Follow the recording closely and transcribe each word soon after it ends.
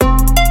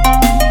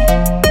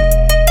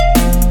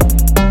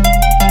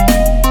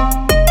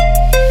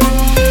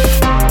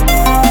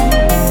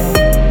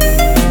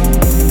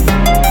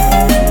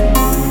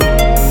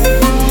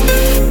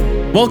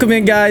Welcome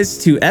in, guys,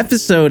 to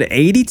episode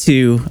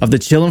 82 of the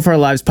Chillin' for Our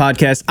Lives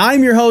podcast.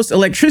 I'm your host,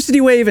 Electricity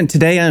Wave, and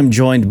today I'm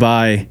joined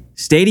by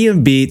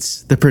Stadium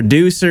Beats, the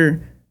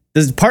producer,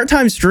 the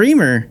part-time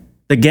streamer,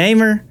 the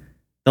gamer,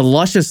 the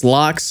luscious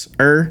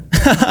Loxer.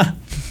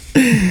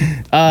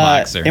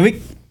 Loxer.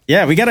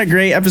 And we got a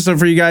great episode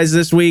for you guys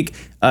this week.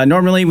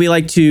 Normally, we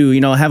like to,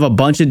 have a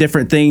bunch of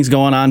different things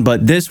going on,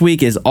 but this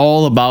week is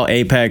all about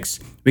Apex.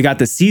 We got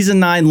the Season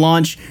 9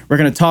 launch. We're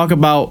going to talk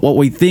about what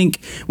we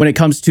think when it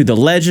comes to the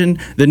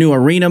Legend, the new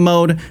Arena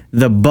mode,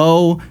 the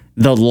bow,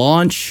 the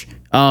launch,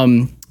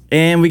 and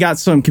we got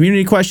some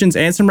community questions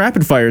and some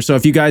rapid fire. So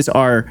if you guys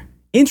are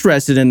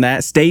interested in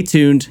that, stay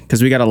tuned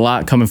because we got a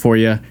lot coming for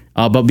you.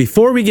 But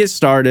before we get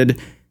started,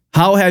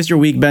 how has your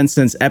week been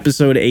since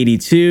episode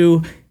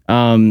 82?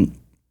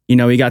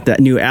 We got that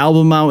new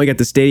album out. We got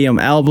the Stadium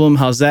album.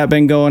 How's that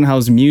been going?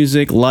 How's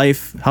music,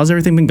 life? How's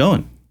everything been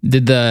going?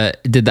 Did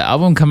the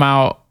album come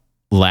out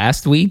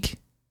last week?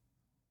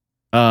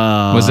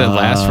 Was it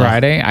last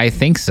Friday? I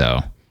think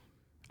so.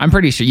 I'm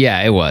pretty sure. Yeah,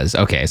 it was.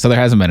 Okay, so there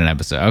hasn't been an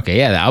episode. Okay,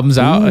 yeah, the album's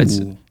out.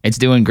 Ooh. It's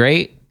doing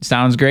great.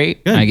 Sounds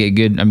great.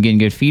 Good. I'm getting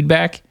good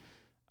feedback.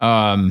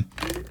 I'm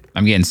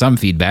getting some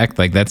feedback.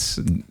 Like that's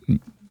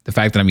the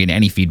fact that I'm getting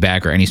any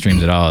feedback or any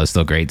streams at all is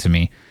still great to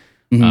me.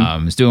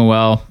 Mm-hmm. It's doing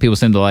well. People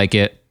seem to like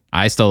it.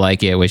 I still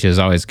like it, which is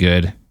always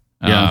good.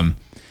 Yeah.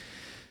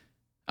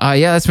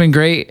 That's been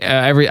great.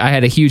 I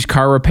had a huge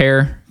car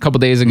repair a couple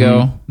days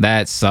ago. Mm-hmm.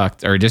 That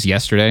sucked, or just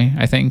yesterday,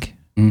 I think.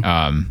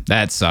 Mm-hmm.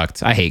 That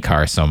sucked. I hate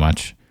cars so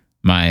much.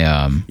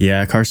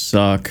 Cars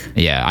suck.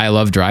 Yeah, I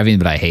love driving,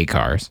 but I hate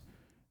cars.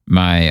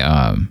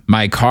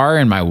 My car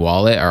and my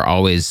wallet are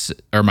always,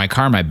 or my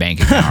car and my bank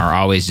account are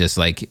always just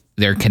like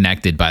they're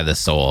connected by the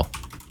soul.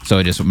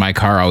 So just my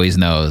car always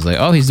knows, like,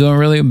 oh,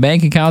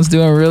 bank account's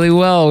doing really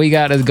well. We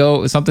got to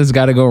go. Something's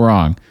got to go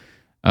wrong.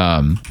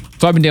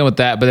 So I've been dealing with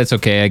that, but that's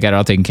okay. I got it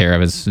all taken care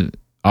of. It's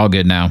all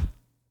good now.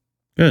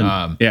 Good.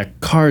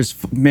 Cars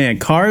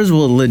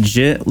will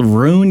legit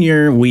ruin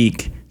your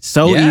week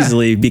so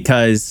easily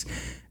because,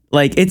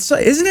 like,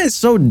 isn't it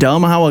so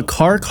dumb how a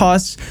car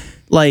costs,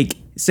 like,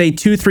 say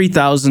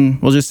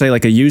 $2,000-$3,000. We'll just say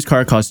like a used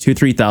car costs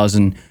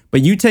 $2,000-$3,000,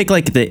 but you take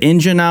like the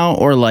engine out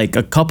or like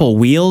a couple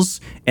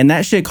wheels, and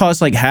that shit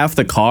costs like half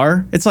the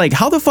car. It's like,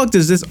 how the fuck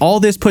does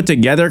all this put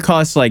together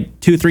cost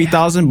like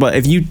 $2,000-$3,000? But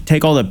if you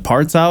take all the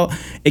parts out,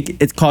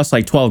 it costs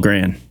like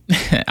 $12,000.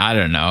 I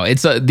don't know.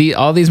 It's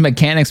all these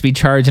mechanics be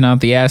charging out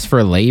the ass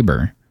for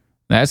labor.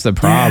 That's the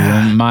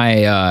problem.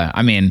 Yeah.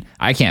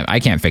 I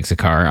can't fix a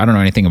car. I don't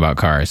know anything about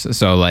cars,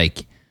 so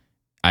like,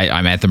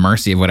 I'm at the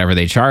mercy of whatever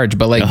they charge.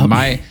 But like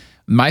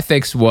my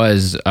fix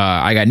was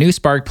I got new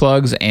spark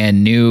plugs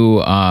and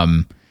new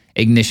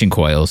ignition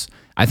coils.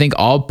 I think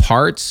all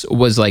parts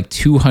was like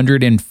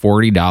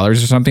 $240 or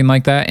something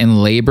like that,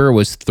 and labor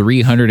was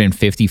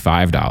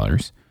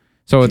 $355.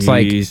 So it's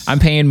like I'm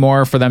paying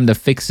more for them to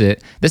fix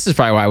it. This is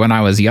probably why when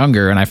I was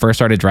younger and I first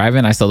started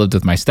driving, I still lived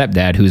with my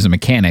stepdad, who's a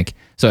mechanic,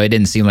 so it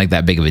didn't seem like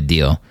that big of a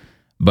deal.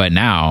 But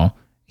now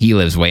he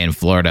lives way in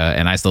Florida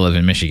and I still live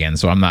in Michigan,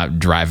 so I'm not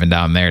driving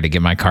down there to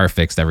get my car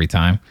fixed every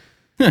time.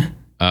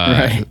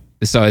 Right.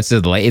 So it's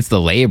the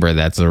labor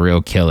that's a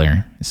real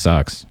killer. It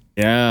sucks.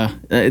 Yeah,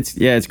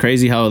 it's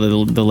crazy how the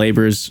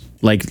labor is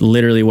like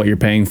literally what you're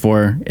paying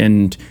for,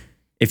 and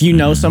if you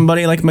know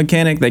somebody like a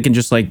mechanic that can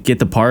just like get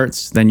the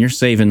parts, then you're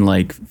saving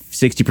like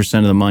 60%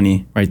 of the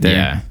money right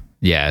there.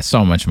 Yeah,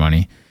 so much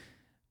money.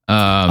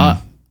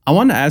 I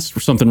want to ask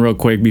for something real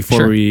quick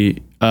before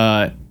we.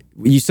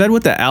 You said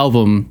with the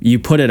album you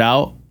put it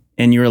out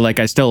and you were like,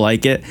 I still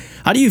like it.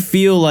 How do you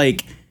feel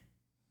like?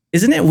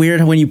 Isn't it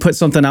weird when you put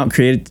something out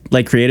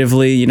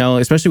creatively,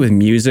 especially with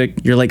music,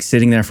 you're like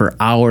sitting there for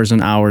hours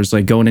and hours,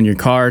 like going in your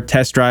car,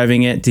 test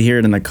driving it to hear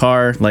it in the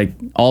car, like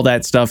all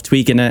that stuff,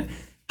 tweaking it.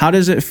 How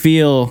does it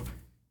feel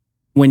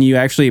when you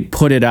actually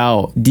put it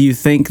out? Do you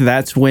think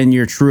that's when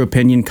your true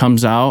opinion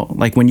comes out?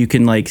 Like when you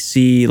can like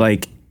see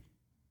like,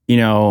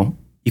 you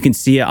can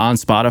see it on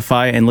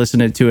Spotify and listen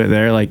to it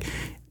there. Like,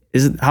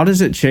 how does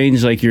it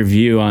change like your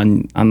view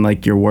on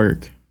like your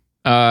work?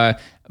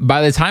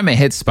 By the time it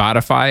hits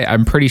Spotify,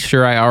 I'm pretty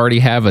sure I already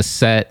have a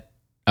set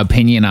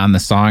opinion on the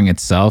song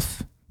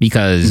itself,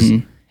 because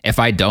if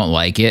I don't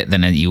like it,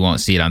 then you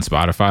won't see it on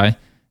Spotify.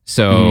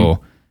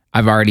 So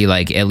I've already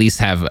like at least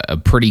have a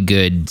pretty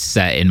good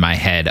set in my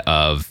head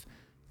of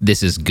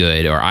this is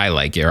good, or I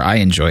like it, or I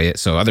enjoy it.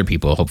 So other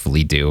people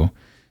hopefully do.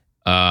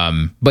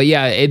 But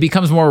yeah, it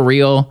becomes more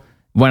real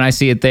when I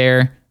see it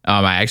there.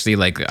 I actually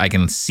I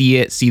can see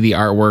it, see the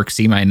artwork,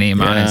 see my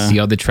name on it, see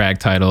all the track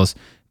titles.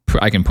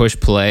 I can push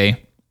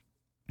play.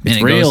 It's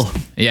real.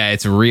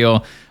 It's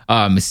real.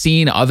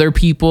 Seeing other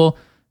people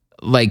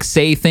like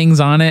say things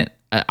on it.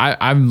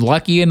 I'm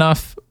lucky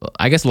enough,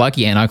 I guess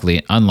lucky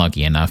and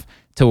unlucky enough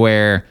to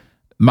where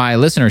my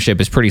listenership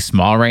is pretty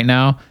small right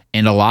now.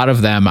 And a lot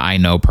of them I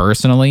know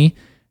personally.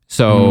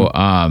 So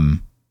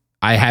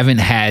I haven't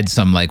had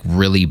some like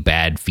really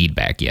bad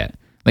feedback yet.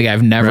 Like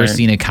I've never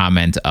seen a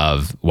comment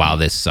of, wow,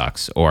 this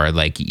sucks. Or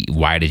like,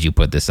 why did you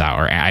put this out?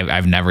 Or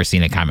I've never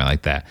seen a comment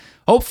like that.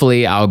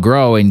 hopefully I'll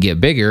grow and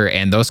get bigger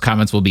and those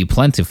comments will be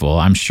plentiful,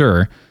 I'm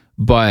sure.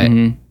 But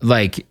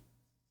like,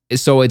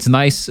 so it's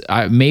nice.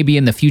 Maybe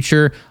in the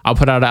future I'll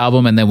put out an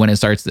album, and then when I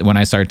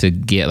start to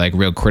get like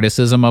real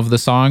criticism of the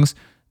songs,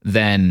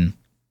 then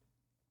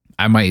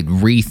I might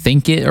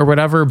rethink it or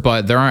whatever.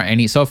 But there aren't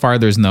any so far.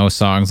 There's no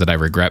songs that I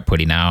regret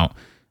putting out.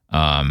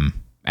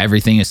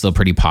 Everything is still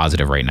pretty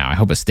positive right now. I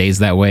hope it stays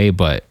that way,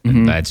 but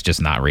that's just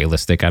not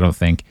realistic, I don't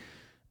think.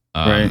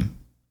 Right.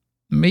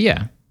 But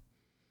yeah.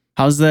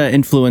 How's that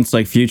influence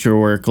like future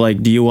work?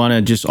 Like, do you want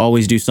to just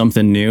always do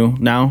something new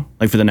now,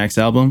 like for the next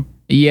album?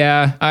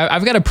 Yeah,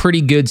 I've got a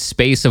pretty good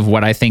space of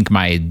what I think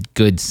my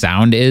good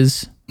sound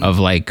is, of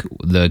like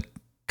the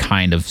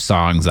kind of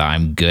songs that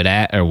I'm good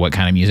at or what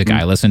kind of music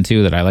I listen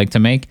to that I like to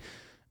make.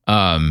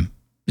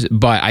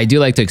 But I do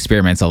like to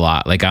experiment a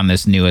lot. Like on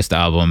this newest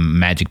album,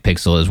 Magic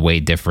Pixel is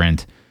way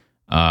different.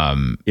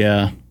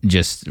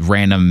 Just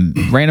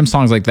random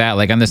songs like that.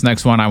 Like on this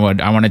next one, I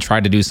want to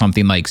try to do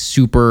something like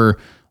super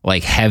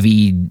like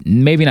heavy,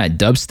 maybe not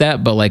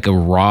dubstep, but like a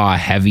raw,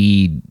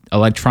 heavy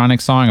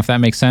electronic song, if that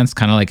makes sense.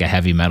 Kind of like a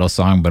heavy metal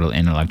song, but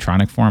in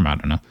electronic form. I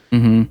don't know.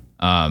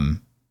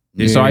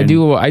 So I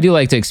do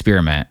like to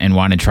experiment and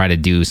want to try to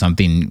do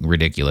something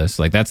ridiculous.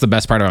 Like that's the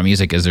best part about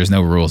music, is there's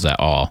no rules at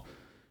all.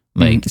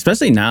 Like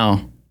especially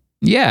now.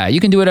 Yeah, you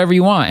can do whatever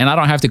you want, and I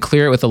don't have to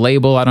clear it with a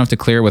label. I don't have to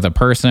clear it with a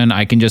person.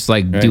 I can just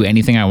like do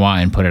anything I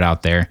want and put it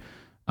out there.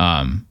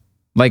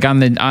 Like on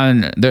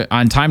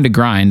Time to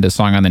Grind, the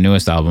song on the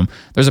newest album,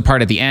 there's a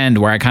part at the end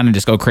where I kind of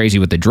just go crazy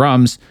with the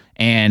drums,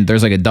 and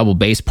there's like a double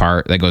bass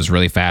part that goes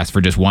really fast for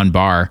just one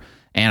bar.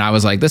 And I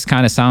was like, this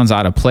kind of sounds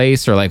out of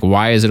place, or like,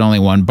 why is it only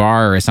one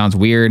bar, or it sounds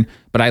weird.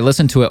 But I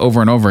listened to it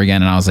over and over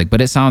again, and I was like,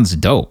 but it sounds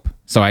dope.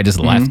 So I just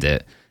left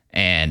it.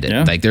 And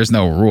like, there's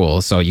no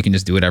rules, so you can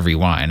just do whatever you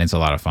want, and it's a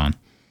lot of fun.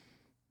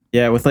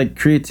 Yeah, with like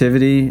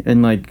creativity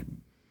and like,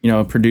 you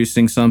know,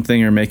 producing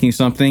something or making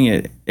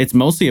something, it's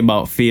mostly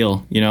about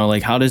feel. You know,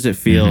 like how does it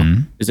feel?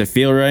 Does it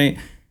feel right?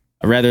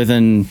 Rather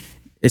than,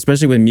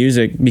 especially with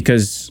music,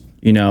 because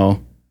you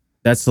know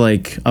that's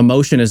like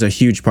emotion is a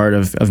huge part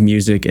of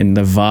music, and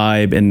the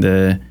vibe and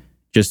the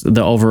just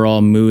the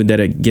overall mood that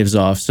it gives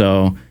off.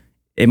 So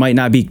it might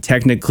not be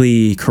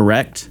technically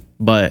correct,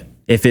 but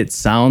if it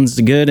sounds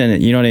good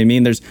and you know what I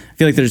mean, I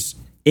feel like there's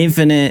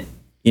infinite,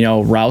 you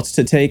know, routes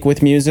to take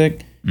with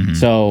music.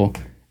 So,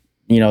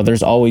 you know,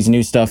 there's always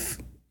new stuff.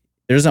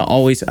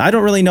 I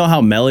don't really know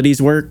how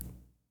melodies work,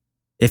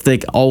 if they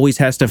always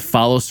has to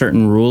follow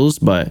certain rules,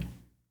 but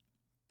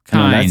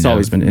that's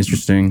always been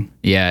interesting.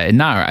 Yeah, and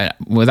not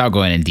without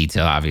going in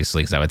detail,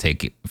 obviously, because that would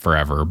take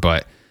forever.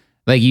 But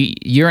like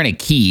you're in a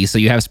key, so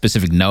you have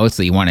specific notes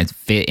that you want to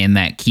fit in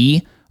that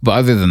key. But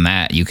other than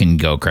that, you can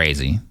go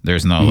crazy.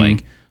 There's no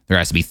like, there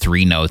has to be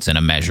 3 notes in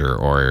a measure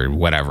or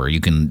whatever. You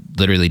can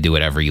literally do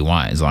whatever you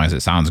want as long as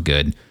it sounds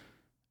good.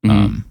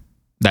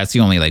 That's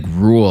the only like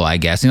rule, I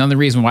guess. And the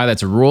reason why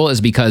that's a rule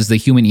is because the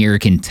human ear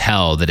can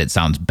tell that it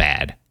sounds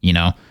bad, you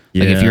know?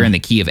 Like if you're in the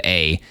key of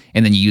A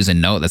and then you use a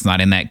note that's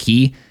not in that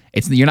key,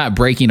 you're not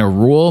breaking a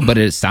rule, but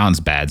it sounds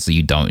bad, so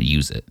you don't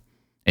use it.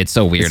 It's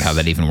so weird how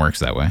that even works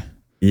that way.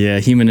 Yeah,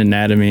 human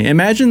anatomy.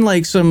 Imagine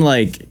like some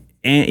like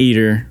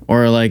anteater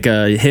or like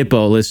a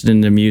hippo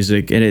listening to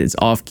music and it's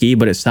off key,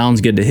 but it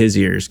sounds good to his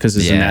ears because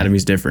his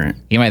anatomy's different.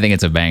 He might think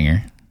it's a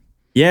banger.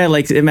 Yeah,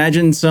 like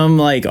imagine some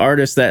like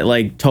artist that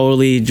like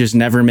totally just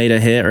never made a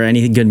hit or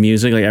any good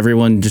music. Like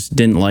everyone just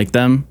didn't like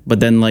them, but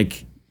then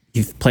like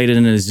he played it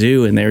in a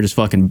zoo and they were just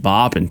fucking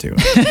bopping to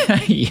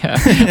it. Yeah,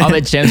 all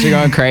the chimps are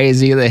going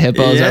crazy. The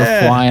hippos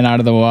are flying out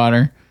of the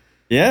water.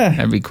 Yeah,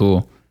 that'd be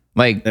cool.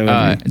 Like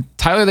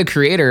Tyler the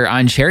Creator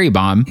on Cherry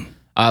Bomb,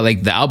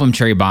 like the album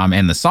Cherry Bomb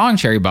and the song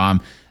Cherry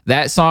Bomb.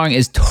 That song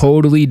is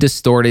totally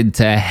distorted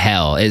to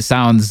hell. It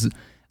sounds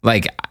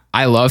like,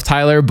 I love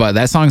Tyler, but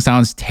that song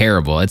sounds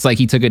terrible. It's like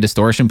he took a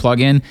distortion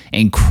plugin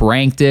and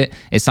cranked it.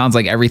 It sounds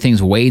like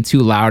everything's way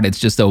too loud. It's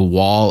just a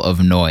wall of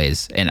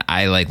noise. And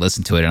I like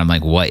listen to it and I'm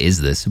like, what is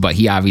this? But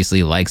he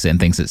obviously likes it and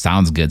thinks it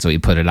sounds good, so he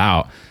put it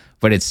out.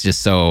 But it's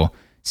just so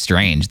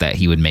strange that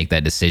he would make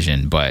that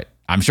decision. But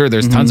I'm sure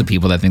there's tons of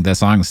people that think that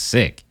song's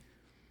sick.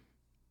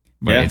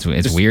 But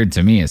it's weird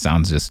to me. It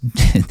sounds just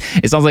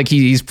it sounds like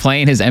he's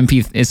playing his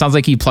MP. It sounds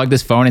like he plugged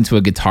his phone into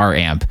a guitar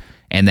amp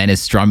and then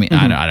is strumming.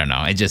 I don't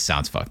know. It just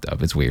sounds fucked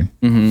up. It's weird.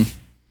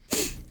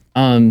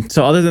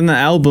 So other than the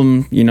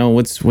album, you know,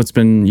 what's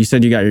been, you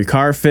said you got your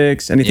car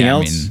fixed, anything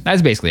else? I mean,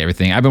 that's basically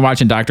everything. I've been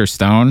watching Dr.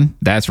 Stone.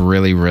 That's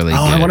really, really good.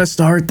 I want to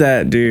start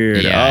that,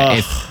 dude.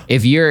 Yeah.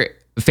 If you're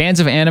fans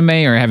of anime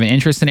or have an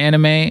interest in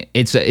anime,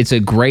 it's a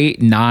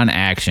great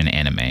non-action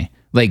anime.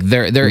 Like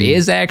there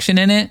is action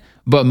in it,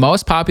 but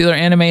most popular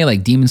anime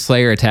like Demon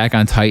Slayer, Attack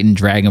on Titan,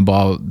 Dragon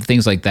Ball,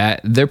 things like that,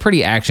 they're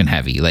pretty action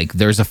heavy. Like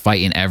there's a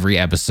fight in every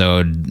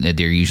episode.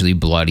 They're usually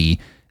bloody.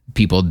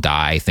 People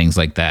die, things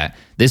like that.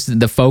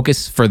 The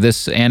focus for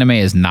this anime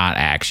is not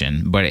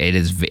action, but it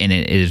is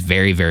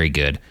very, very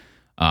good.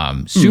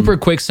 Super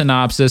quick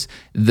synopsis.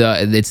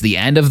 It's the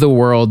end of the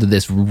world.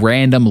 This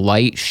random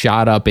light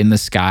shot up in the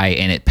sky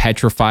and it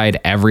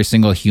petrified every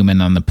single human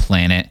on the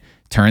planet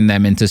turn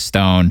them into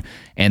stone,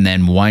 and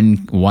then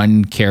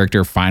one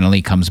character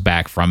finally comes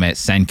back from it,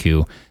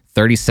 Senku,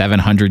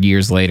 3,700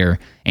 years later,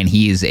 and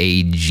he is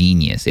a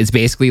genius. It's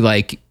basically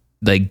like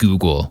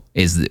Google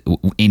is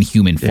in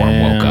human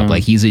form. Woke up,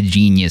 like he's a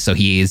genius, so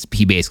he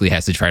basically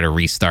has to try to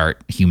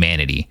restart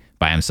humanity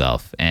by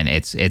himself, and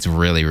it's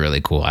really,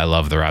 really cool. I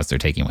love the routes they're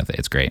taking with it.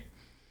 It's great.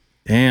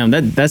 Damn,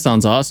 that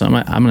sounds awesome.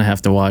 I'm gonna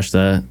have to watch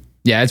that.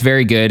 Yeah, it's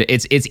very good.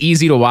 It's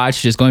easy to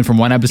watch. Just going from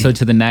one episode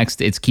to the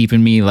next, it's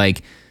keeping me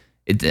like.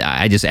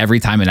 I just every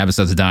time an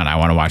episode's done, I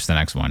want to watch the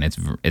next one.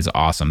 It's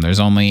awesome.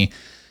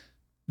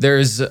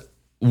 There's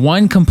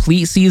one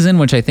complete season,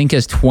 which I think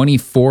has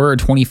 24 or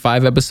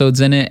 25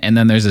 episodes in it, and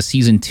then there's a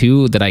season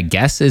 2 that I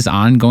guess is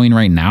ongoing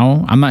right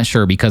now. I'm not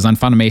sure because on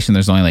Funimation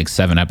there's only like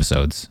 7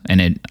 episodes,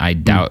 and I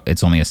doubt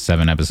it's only a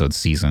 7 episode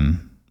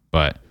season.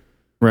 But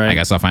I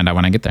guess I'll find out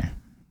when I get there.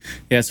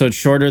 Yeah, so it's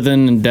shorter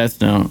than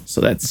Death Note.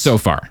 So that's so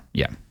far,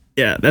 yeah.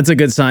 Yeah, that's a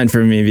good sign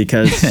for me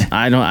because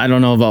I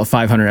don't know about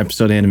 500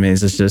 episode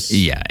animes. It's just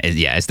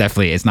it's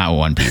definitely it's not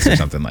One Piece or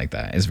something like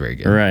that. It's very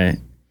good. Right.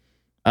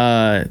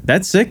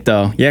 That's sick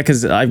though. Yeah,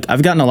 because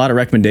I've gotten a lot of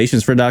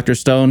recommendations for Dr.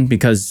 Stone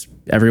because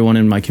everyone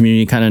in my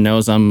community kind of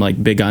knows I'm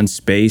like big on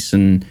space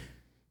and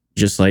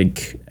just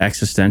like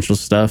existential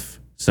stuff.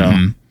 So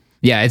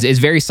yeah, it's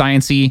very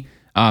sciencey.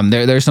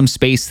 There's some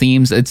space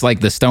themes. It's like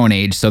the Stone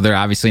Age, so they're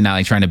obviously not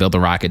like trying to build a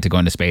rocket to go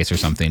into space or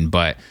something,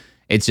 but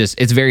it's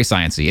very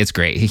sciencey. It's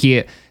great.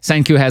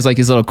 Senku has like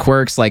his little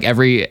quirks. Like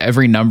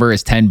every number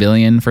is 10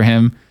 billion for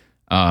him.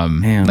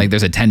 Like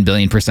there's a 10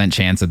 billion%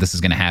 chance that this is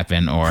going to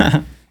happen, or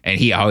and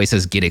he always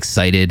says get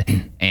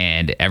excited,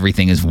 and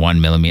everything is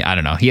 1 millimeter. I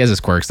don't know. He has his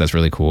quirks. That's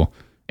really cool.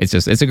 It's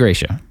a great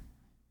show.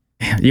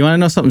 You want to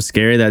know something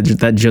scary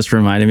that just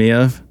reminded me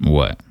of?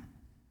 What?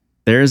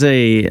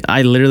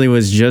 I literally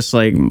was just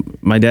like,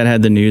 my dad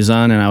had the news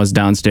on and I was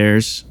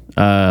downstairs,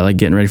 like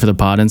getting ready for the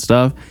pod and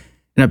stuff.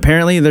 And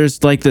apparently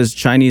there's like this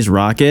Chinese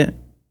rocket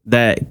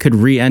that could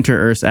re-enter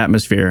Earth's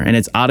atmosphere and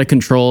it's out of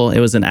control.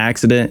 It was an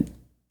accident.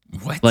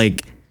 What?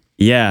 Like,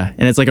 yeah.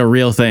 And it's like a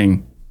real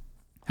thing.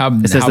 How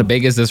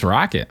big is this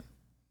rocket?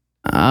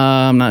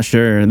 I'm not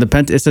sure.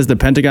 It says the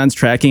Pentagon's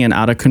tracking an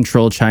out of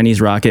control Chinese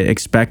rocket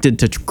expected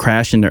to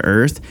crash into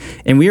Earth.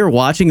 And we were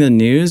watching the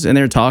news and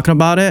they were talking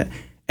about it.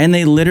 And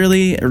they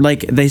literally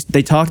like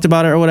they talked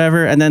about it or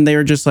whatever, and then they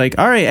were just like,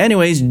 all right,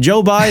 anyways,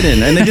 Joe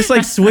Biden, and they just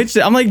like switched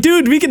it. I'm like,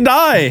 dude, we could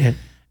die.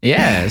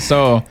 Yeah.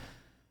 So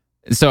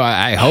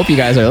I hope you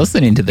guys are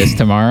listening to this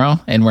tomorrow,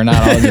 and we're not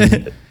all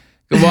just.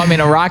 Well, I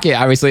mean, a rocket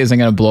obviously isn't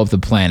going to blow up the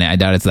planet. I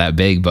doubt it's that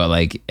big, but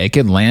like it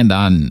could land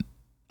on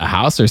a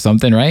house or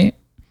something, right?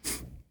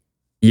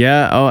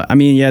 Yeah. Oh, I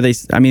mean, yeah.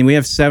 We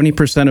have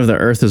 70% of the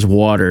Earth is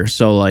water,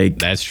 so like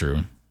that's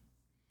true.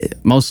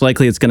 Most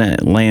likely it's going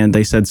to land,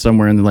 they said,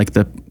 somewhere in like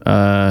the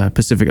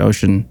Pacific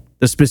Ocean.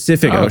 The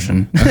Pacific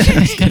Ocean.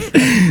 Okay.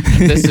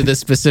 This is the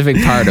specific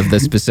part of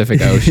the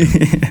Pacific Ocean.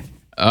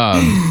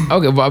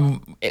 Okay,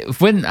 well,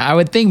 when I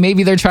would think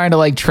maybe they're trying to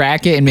like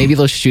track it and maybe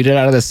they'll shoot it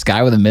out of the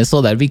sky with a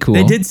missile. That'd be cool.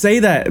 They did say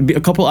that a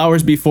couple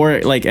hours before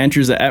it like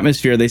enters the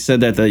atmosphere. They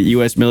said that the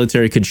U.S.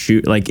 military could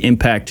shoot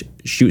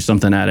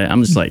something at it.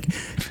 I'm just like,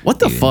 what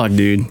the fuck,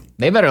 dude?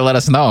 They better let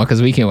us know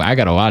because I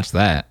gotta watch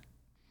that.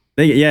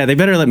 They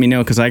better let me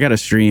know because I got to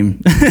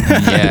stream.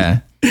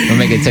 Yeah. We'll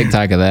make a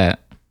TikTok of that.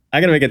 I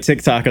got to make a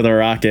TikTok of the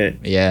rocket.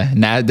 Yeah.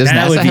 Does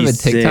NASA have a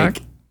TikTok?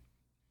 Sick.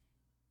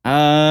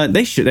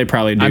 They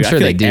probably do. I'm sure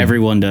they do.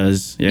 Everyone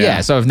does.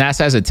 Yeah. So if NASA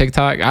has a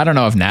TikTok, I don't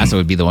know if NASA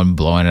would be the one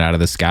blowing it out of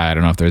the sky. I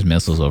don't know if there's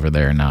missiles over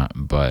there or not,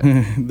 but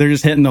they're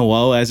just hitting the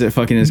wall as it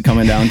fucking is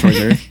coming down towards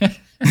Earth.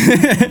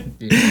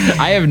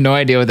 I have no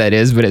idea what that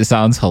is, but it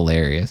sounds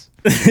hilarious.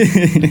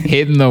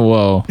 Hitting the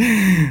wall.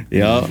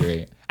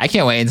 Yeah. I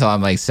can't wait until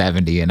I'm like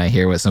 70 and I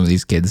hear what some of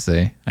these kids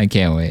say. I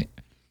can't wait.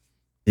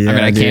 Yeah, I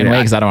mean, I can't wait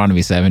because I don't want to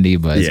be 70,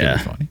 but it's gonna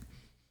be funny.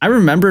 I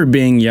remember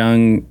being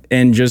young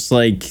and just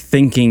like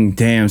thinking,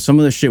 damn, some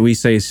of the shit we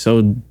say is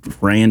so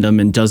random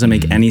and doesn't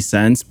make any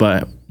sense.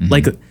 But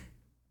like,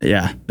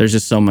 yeah, there's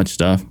just so much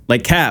stuff.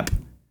 Like cap,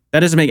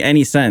 that doesn't make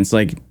any sense.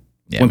 Like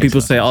when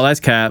people say, oh, that's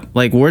cap,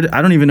 like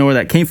I don't even know where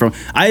that came from.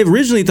 I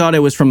originally thought it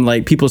was from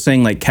like people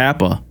saying like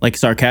kappa, like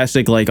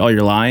sarcastic, like, oh,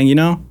 you're lying, you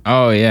know?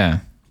 Oh, yeah.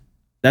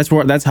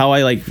 That's how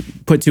I like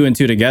put 2 and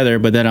 2 together.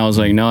 But then I was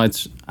like, no,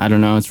 I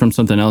don't know. It's from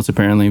something else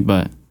apparently.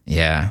 But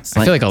yeah,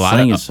 I feel like a lot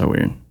slang is so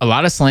weird. A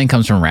lot of slang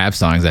comes from rap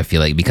songs. I feel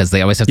like because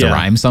they always have to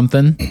rhyme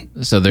something.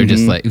 So they're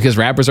just like, because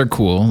rappers are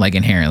cool, like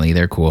inherently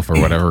they're cool for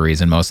whatever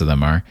reason. Most of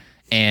them are.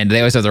 And they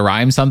always have to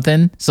rhyme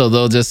something. So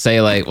they'll just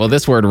say like, well,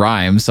 this word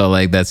rhymes. So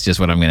like, that's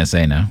just what I'm going to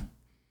say now.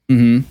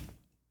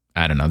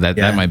 I don't know.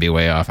 That might be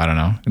way off. I don't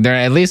know.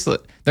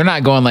 They're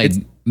not going like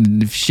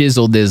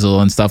shizzle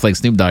dizzle and stuff like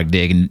Snoop Dogg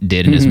did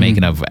and just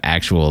making up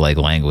actual like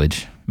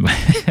language.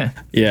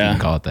 Yeah.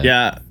 Call it that.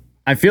 Yeah.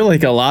 I feel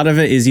like a lot of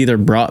it is either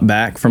brought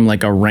back from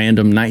like a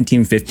random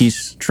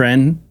 1950s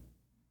trend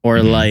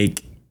or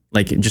like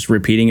just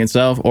repeating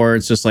itself, or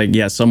it's just like,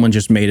 yeah, someone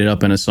just made it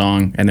up in a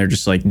song and they're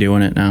just like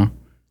doing it now.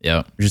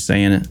 Yep. Just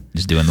saying it.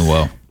 Just doing the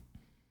woe.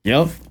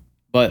 Yep.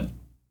 But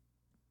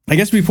I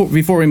guess before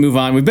we move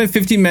on, we've been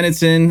 15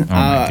 minutes in.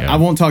 I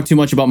won't talk too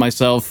much about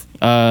myself.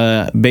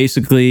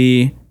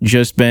 Basically,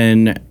 just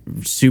been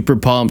super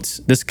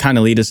pumped. This kind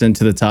of lead us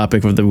into the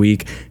topic of the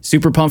week.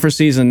 Super pumped for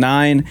season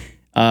 9.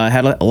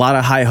 Had a lot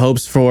of high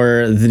hopes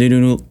for the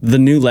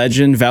new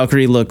legend.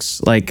 Valkyrie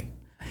looks like,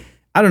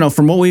 I don't know,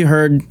 from what we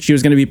heard, she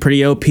was going to be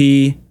pretty OP,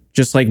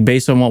 just like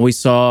based on what we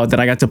saw. Then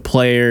I got to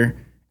play her,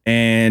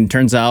 and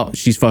turns out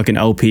she's fucking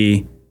OP.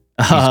 She's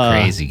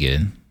crazy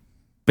good.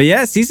 But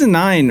yeah, season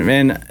 9,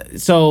 man.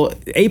 So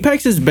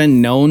Apex has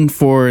been known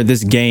for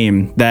this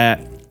game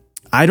that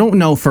I don't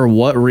know for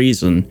what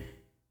reason,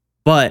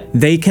 but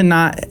they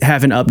cannot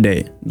have an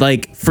update.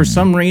 Like, for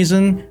some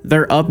reason,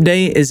 their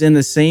update is in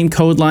the same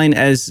code line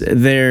as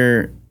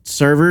their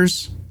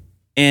servers,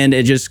 and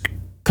it just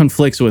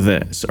conflicts with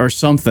it or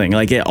something.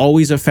 Like, it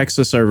always affects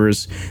the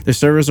servers. The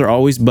servers are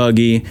always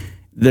buggy.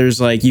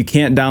 There's like, you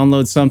can't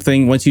download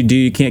something. Once you do,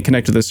 you can't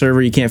connect to the server.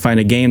 You can't find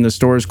a game. The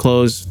store is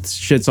closed.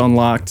 Shit's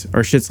unlocked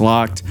or shit's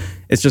locked.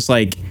 It's just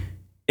like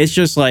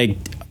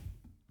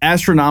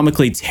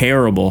astronomically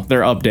terrible,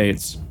 their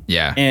updates.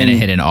 Yeah, and it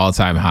hit an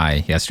all-time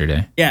high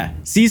yesterday. Yeah,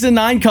 season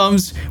 9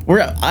 comes. We're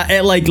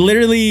at like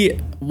literally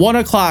 1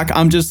 o'clock.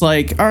 I'm just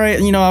like, all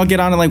right, I'll get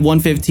on at like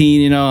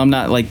 1:15.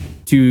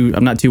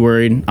 I'm not too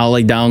worried. I'll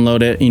like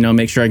download it.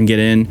 Make sure I can get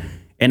in.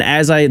 And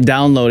as I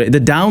download it, the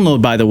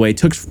download, by the way,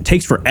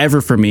 takes forever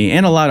for me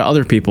and a lot of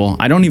other people.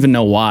 I don't even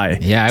know why.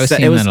 Yeah, I was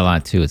seeing that a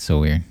lot too. It's so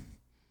weird.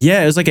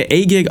 Yeah, it was like an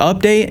 8 gig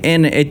update,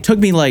 and it took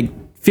me like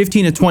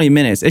 15 to 20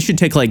 minutes. It should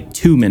take like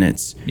 2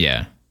 minutes.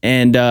 Yeah.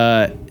 And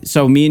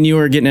so me and you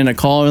were getting in a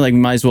call. We're like, we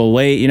might as well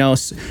wait,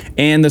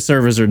 and the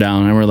servers are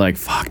down. And we're like,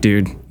 fuck,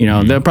 dude.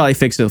 They'll probably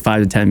fix it in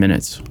 5 to 10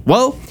 minutes.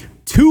 Well,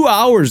 2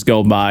 hours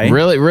go by.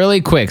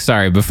 Really quick.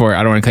 Sorry, before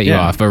I don't want to cut you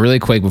off, but really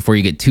quick before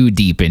you get too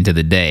deep into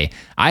the day,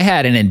 I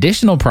had an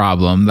additional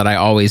problem that I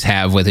always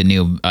have with a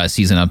new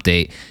season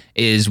update.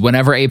 Is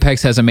whenever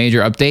Apex has a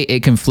major update,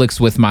 it conflicts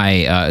with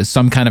my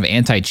some kind of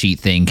anti-cheat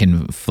thing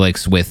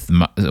conflicts with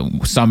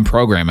some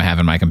program I have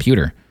in my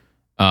computer.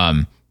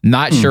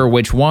 Not sure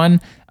which one.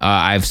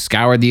 I've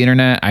scoured the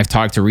internet. I've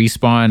talked to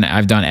Respawn.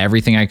 I've done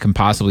everything I can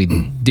possibly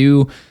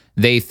do.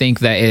 They think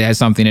that it has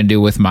something to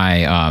do with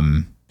my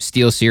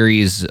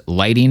SteelSeries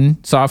lighting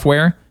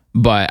software,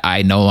 but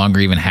I no longer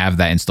even have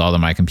that installed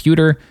on my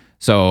computer.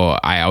 So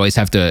I always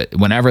have to,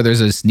 whenever there's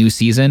this new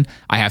season,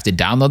 I have to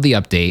download the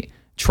update,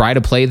 try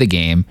to play the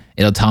game.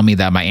 It'll tell me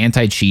that my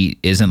anti-cheat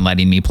isn't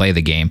letting me play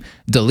the game,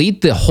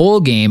 delete the whole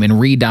game, and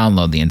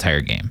re-download the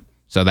entire game.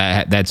 So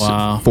that's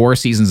 4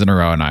 seasons in a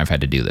row, and I've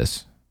had to do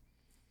this.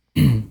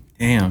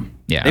 Damn.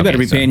 Yeah, they better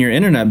be paying your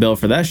internet bill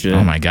for that shit.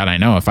 Oh my God, I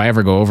know. If I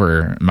ever go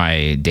over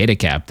my data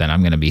cap, then I'm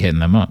going to be hitting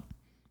them up.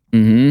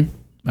 Mm-hmm.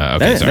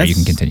 Okay, sorry, you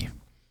can continue.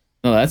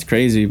 Oh, that's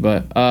crazy.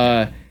 But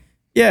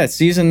yeah,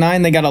 season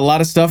 9, they got a lot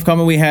of stuff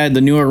coming. We had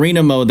the new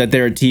arena mode that they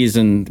were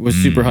teasing, was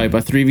super hype. A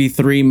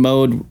 3v3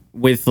 mode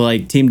with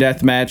like team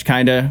deathmatch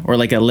kind of, or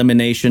like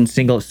elimination,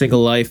 single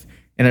life.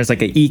 And there's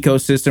like an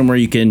ecosystem where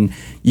you can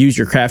use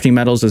your crafting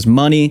metals as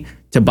money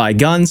to buy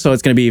guns. So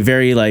it's going to be a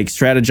very like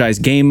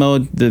strategized game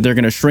mode. They're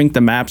going to shrink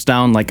the maps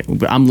down. Like,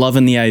 I'm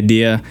loving the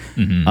idea.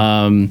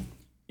 Mm-hmm.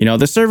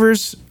 The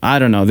servers, I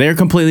don't know. They're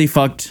completely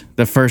fucked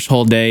the first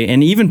whole day.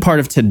 And even part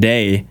of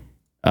today,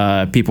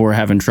 people were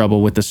having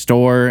trouble with the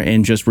store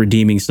and just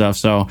redeeming stuff.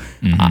 So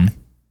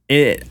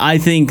I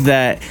think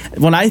that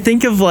when I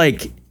think of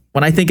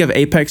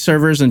Apex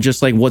servers and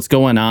just like what's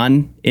going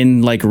on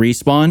in like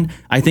Respawn,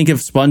 I think of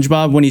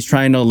SpongeBob when he's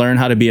trying to learn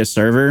how to be a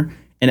server,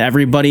 and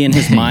everybody in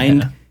his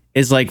mind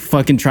is like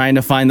fucking trying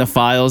to find the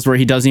files where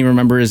he doesn't even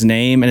remember his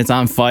name and it's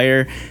on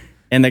fire.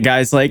 And the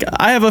guy's like,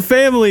 I have a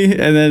family.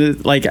 And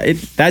then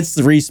that's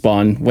the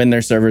Respawn when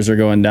their servers are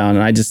going down.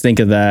 And I just think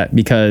of that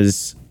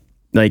because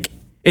like,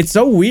 it's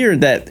so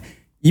weird that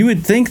you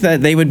would think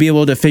that they would be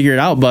able to figure it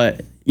out.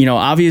 But,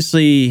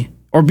 obviously,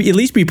 or at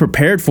least be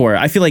prepared for it.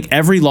 I feel like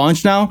every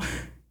launch now,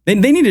 they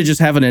need to just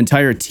have an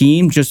entire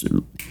team just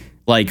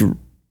like,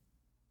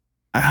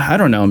 I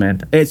don't know,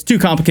 man. It's too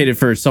complicated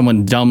for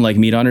someone dumb like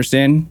me to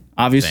understand,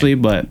 obviously.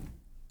 Same. But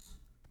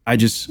I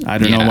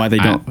don't know why they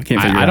can't figure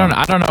it out.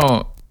 I don't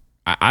know.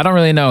 I don't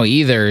really know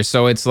either.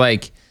 So it's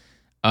like,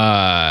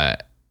 fuck,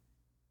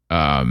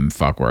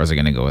 where was I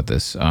gonna go with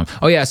this?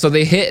 So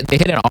they hit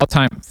an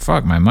all-time,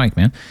 fuck my mic,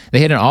 man. They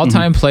hit an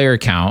all-time player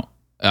count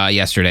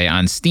yesterday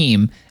on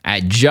Steam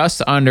at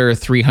just under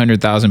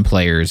 300,000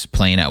 players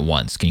playing at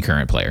once,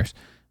 concurrent players,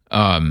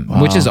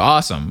 which is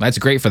awesome. That's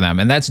great for them,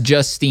 and that's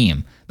just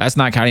Steam. That's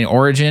not counting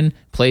Origin,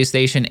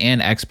 PlayStation,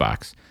 and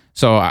Xbox.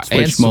 So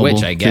and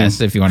Switch, I guess,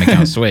 too, if you want to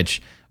count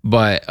Switch.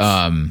 But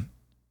I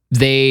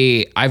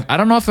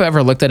don't know if I've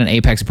ever looked at an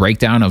Apex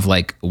breakdown of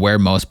like where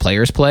most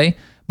players play,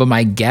 but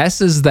my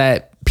guess is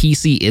that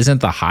PC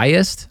isn't the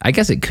highest. I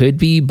guess it could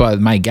be,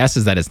 but my guess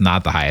is that it's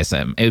not the highest.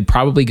 It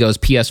probably goes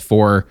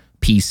PS4,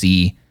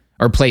 PC,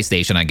 or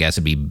PlayStation. I guess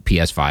it'd be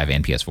PS5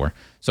 and PS4.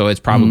 So it's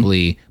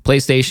probably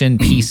PlayStation,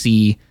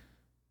 PC,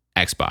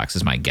 Xbox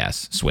is my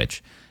guess,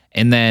 Switch.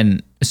 And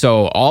then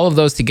So all of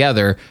those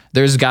together,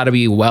 there's got to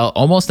be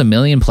almost 1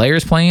 million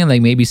players playing,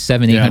 like maybe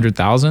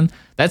 800,000.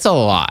 That's a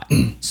lot.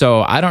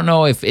 So I don't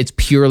know if it's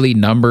purely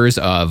numbers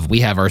of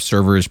we have our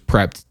servers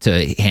prepped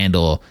to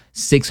handle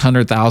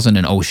 600,000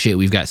 and oh shit,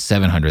 we've got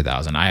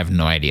 700,000. I have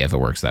no idea if it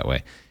works that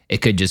way.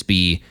 It could just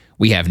be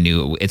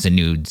it's a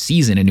new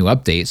season, a new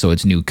update, so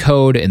it's new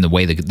code, and the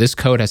way that this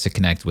code has to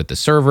connect with the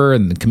server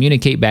and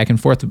communicate back and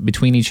forth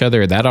between each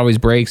other, that always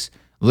breaks.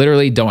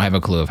 Literally don't have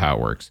a clue of how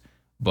it works.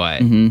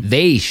 But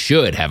they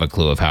should have a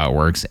clue of how it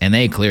works, and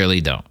they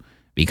clearly don't,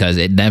 because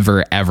it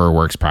never, ever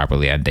works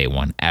properly on day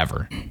one,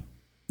 ever.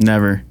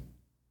 Never,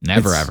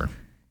 ever.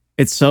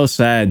 It's so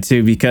sad,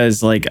 too,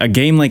 because like a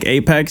game like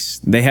Apex,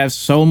 they have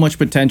so much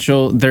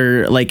potential.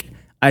 They're like,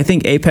 I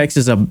think Apex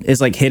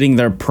is like hitting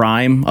their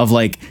prime of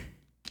like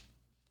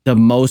the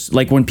most,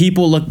 like when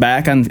people look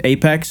back on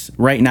Apex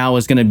right now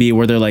is going to be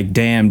where they're like,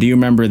 damn, do you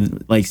remember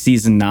like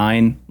season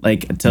 9,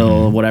 like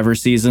till whatever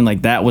season,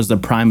 like that was the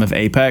prime of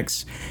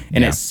Apex.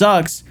 And it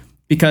sucks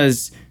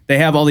because they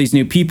have all these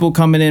new people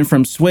coming in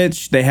from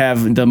Switch. They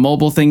have the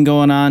mobile thing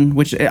going on,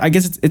 which I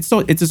guess it's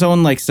its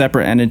own like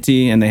separate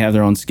entity, and they have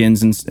their own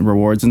skins and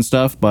rewards and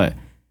stuff. But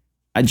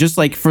I just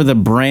like for the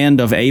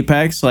brand of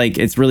Apex, like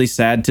it's really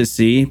sad to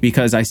see,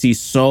 because I see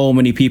so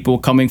many people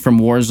coming from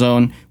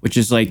Warzone, which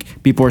is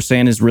like people are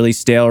saying is really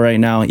stale right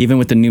now, even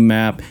with the new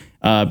map.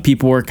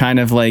 People were kind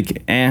of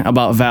like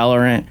about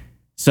Valorant.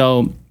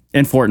 So,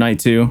 and Fortnite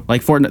too.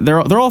 Like Fortnite,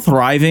 they're all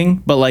thriving,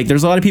 but like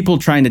there's a lot of people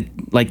trying to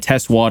like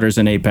test waters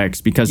in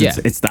Apex because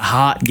it's the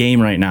hot game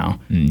right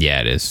now.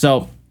 Yeah, it is.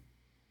 So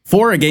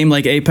for a game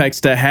like Apex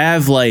to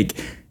have like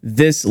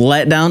this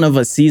letdown of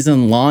a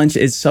season launch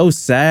is so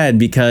sad,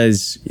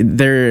 because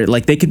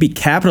they could be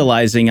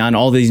capitalizing on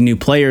all these new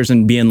players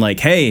and being like,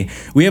 hey,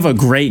 we have a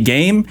great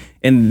game,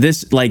 and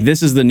this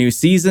is the new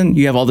season.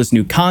 You have all this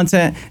new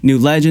content, new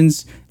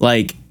legends,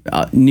 like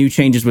new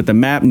changes with the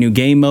map, new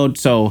game mode.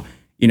 So,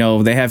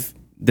 they have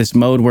this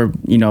mode where,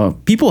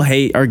 people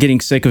are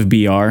getting sick of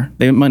BR.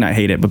 They might not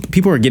hate it, but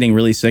people are getting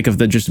really sick of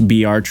the just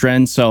BR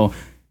trend. So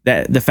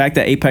that the fact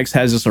that Apex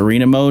has this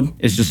arena mode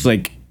is just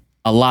like,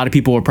 a lot of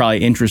people were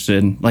probably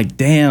interested. Like,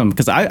 damn,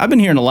 because I've been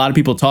hearing a lot of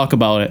people talk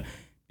about it,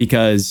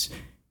 because,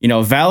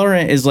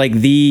 Valorant is like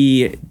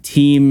the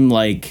team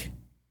like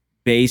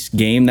base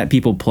game that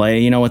people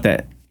play, with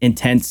that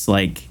intense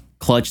like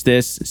clutch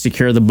this,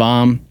 secure the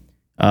bomb,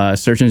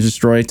 search and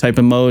destroy type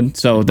of mode.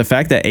 So the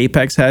fact that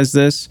Apex has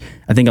this,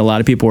 I think a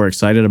lot of people were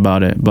excited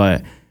about it.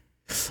 But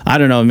I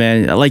don't know,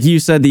 man. Like you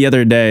said the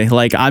other day,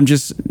 like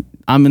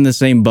I'm in the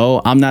same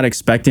boat. I'm not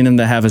expecting them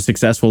to have a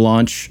successful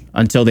launch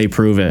until they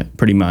prove it,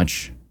 pretty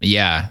much.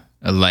 Yeah.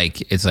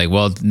 Like, it's like,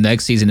 well,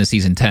 next season is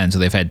season 10, so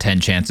they've had 10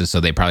 chances, so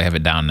they probably have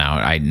it down now.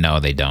 I know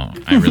they don't.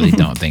 I really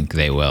don't think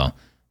they will.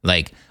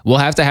 Like, we'll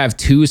have to have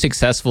 2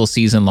 successful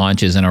season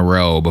launches in a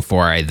row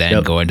before I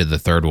then go into the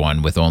third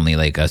one with only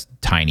like a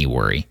tiny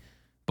worry.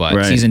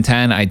 But season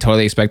 10, I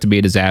totally expect to be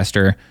a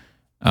disaster.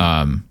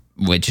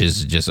 Which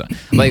is just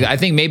like, I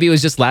think maybe it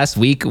was just last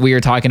week we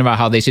were talking about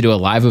how they should do a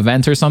live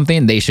event or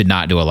something. They should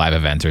not do a live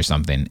event or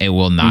something. It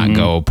will not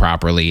go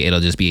properly. It'll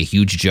just be a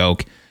huge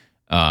joke.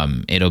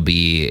 It'll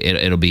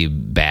be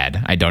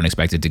bad. I don't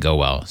expect it to go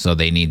well. So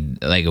they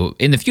need, like,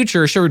 in the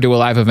future, sure, do a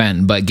live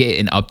event, but get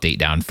an update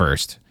down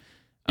first.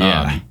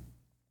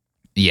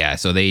 Yeah,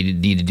 so they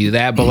need to do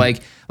that. But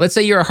like, let's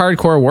say you're a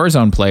hardcore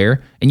Warzone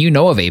player and you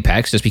know of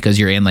Apex just because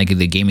you're in like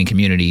the gaming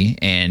community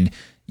and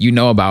you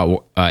know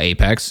about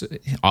Apex,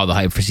 all the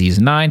hype for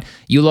season 9.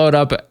 You load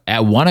up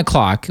at 1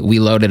 o'clock. We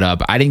loaded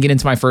up. I didn't get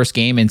into my first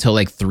game until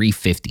like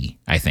 3:50,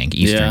 I think,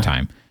 Eastern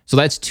time. So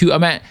that's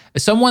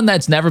someone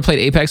that's never played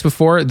Apex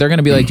before, they're going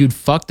to be like, dude,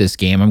 fuck this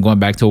game. I'm going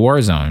back to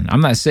Warzone.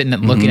 I'm not sitting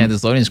and looking at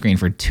this loading screen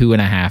for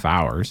 2.5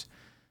 hours,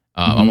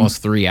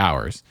 almost 3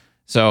 hours.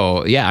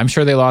 So yeah, I'm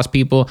sure they lost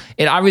people.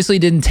 It obviously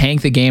didn't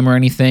tank the game or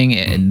anything.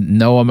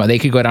 They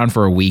could go down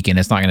for a week and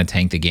it's not going to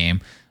tank the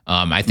game.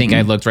 I think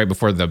I looked right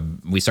before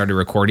we started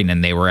recording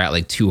and they were at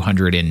like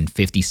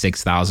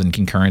 256,000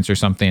 concurrents or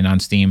something on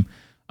Steam,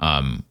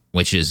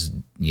 which is,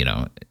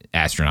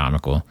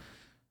 astronomical.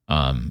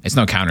 It's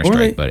no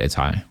Counter-Strike, but it's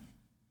high.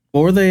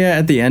 What were they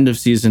at the end of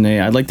season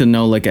 8? I'd like to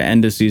know like an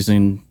end of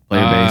season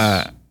player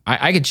base.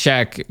 I could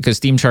check because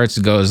Steam charts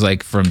goes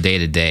like from day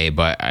to day,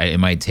 but it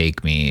might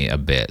take me a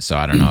bit. So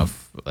I don't know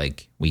if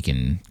like we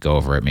can go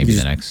over it maybe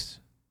the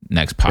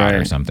next pod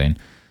or something.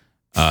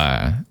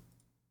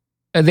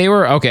 They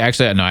were okay.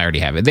 Actually, no, I already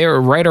have it. They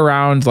were right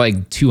around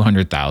like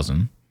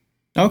 200,000.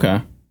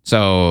 Okay.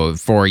 So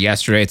for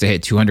yesterday to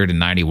hit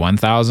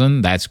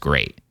 291,000, that's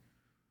great.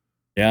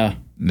 Yeah.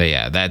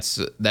 Yeah, that's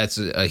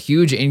a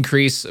huge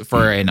increase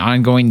for an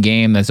ongoing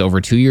game that's over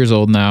 2 years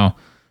old now,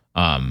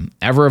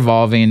 ever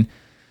evolving,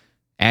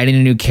 adding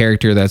a new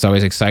character that's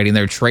always exciting.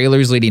 Their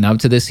trailers leading up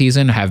to this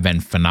season have been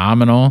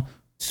phenomenal.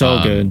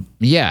 So good.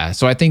 Yeah,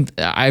 so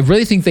I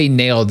really think they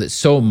nailed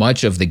so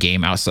much of the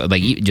game outside,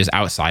 like just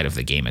outside of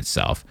the game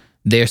itself.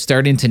 They're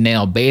starting to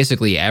nail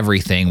basically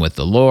everything with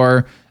the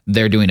lore.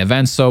 They're doing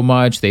events so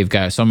much. They've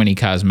got so many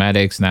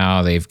cosmetics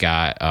now. They've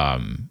got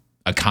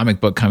a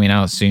comic book coming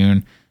out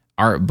soon.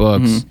 art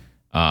books,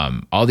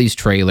 all these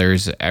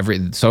trailers,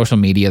 every social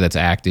media that's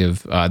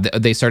active.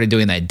 They started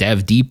doing that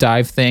dev deep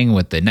dive thing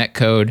with the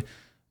netcode.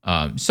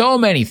 So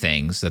many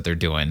things that they're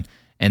doing.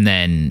 And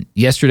then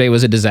yesterday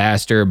was a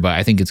disaster, but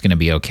I think it's going to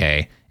be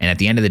okay. And at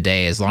the end of the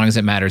day, as long as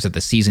it matters that the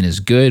season is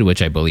good,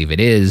 which I believe it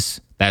is,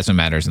 that's what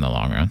matters in the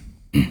long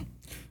run.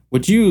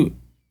 Would you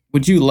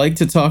like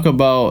to talk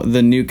about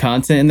the new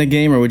content in the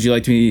game, or would you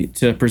like me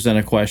to present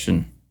a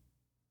question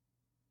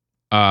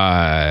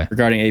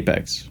regarding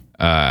Apex?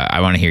 I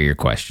want to hear your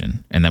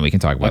question, and then we can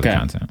talk about the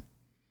content.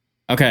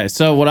 Okay,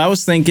 so what I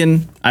was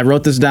thinking, I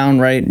wrote this down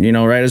right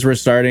as we're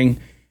starting.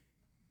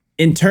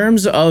 In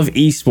terms of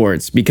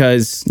esports,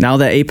 because now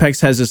that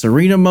Apex has this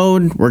arena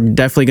mode, we're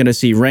definitely going to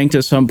see ranked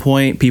at some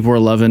point. People are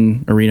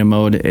loving arena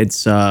mode.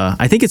 It's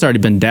I think it's already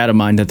been data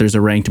mined that there's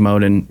a ranked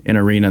mode in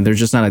arena. There's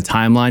just not a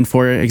timeline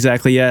for it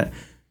exactly yet.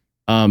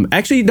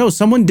 Actually, no,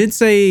 someone did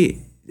say,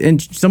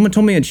 and someone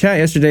told me in chat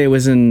yesterday it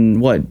was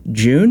in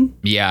June?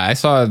 Yeah, I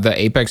saw the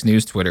Apex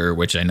News Twitter,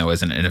 which I know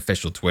isn't an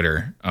official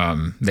Twitter.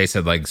 They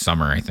said like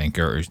summer, I think,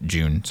 or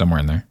June, somewhere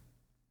in there.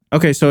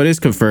 Okay, so it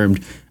is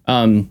confirmed.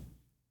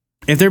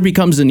 If there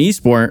becomes an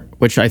esport,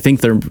 which I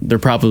think there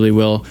probably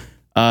will,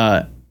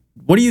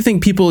 what do you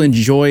think people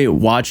enjoy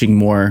watching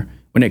more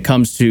when it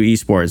comes to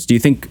esports? Do you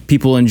think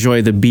people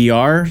enjoy the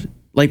BR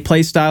like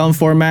play style and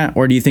format,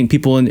 or do you think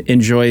people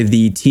enjoy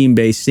the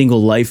team-based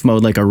single life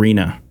mode like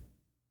arena?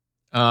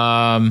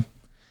 I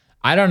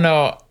don't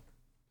know.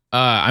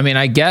 I mean,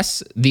 I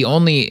guess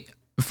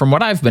from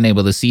what I've been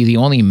able to see, the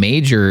only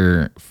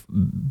major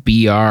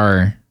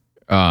BR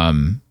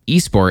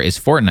esport is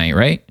Fortnite,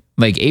 right?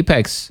 Like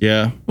Apex.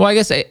 Yeah. Well, I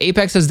guess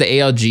Apex has the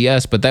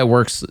ALGS, but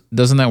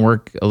doesn't that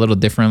work a little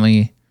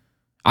differently?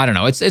 I don't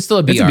know. It's still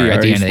a BR,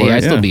 at the end of the day.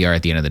 It's still BR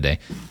at the end of the day.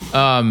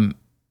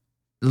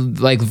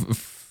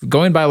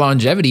 Going by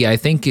longevity, I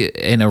think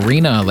an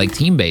arena like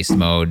team-based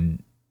mode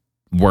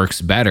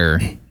works better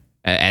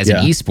as an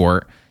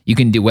esport. You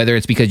can do, whether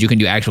it's because you can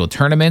do actual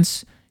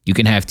tournaments, you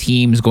can have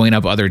teams going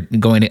up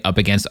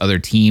against other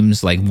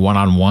teams like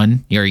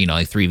one-on-one, or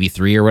like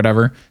 3v3 or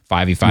whatever,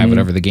 5v5,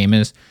 whatever the game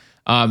is.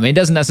 It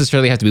doesn't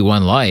necessarily have to be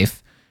one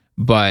life,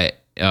 but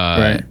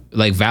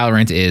like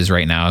Valorant is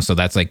right now, so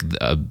that's like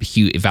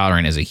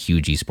Valorant is a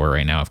huge esport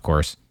right now, of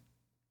course.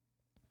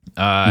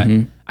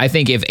 I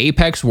think if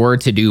Apex were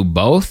to do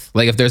both,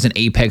 like if there's an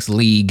Apex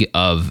League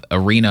of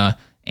arena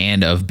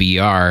and of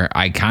BR,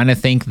 I kind of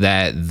think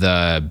that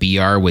the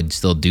BR would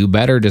still do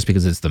better just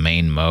because it's the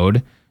main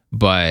mode,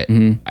 but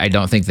I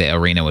don't think the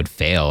arena would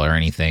fail or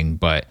anything.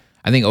 But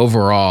I think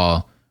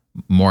overall,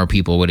 more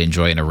people would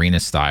enjoy an arena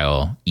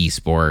style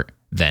esport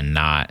than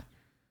not.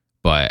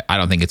 But I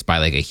don't think it's by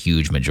like a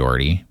huge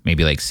majority,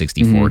 maybe like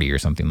 60-40 or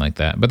something like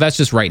that. But that's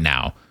just right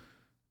now.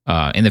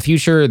 In the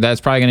future,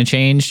 that's probably going to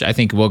change. I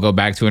think we'll go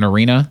back to an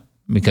arena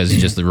because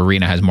just the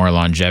arena has more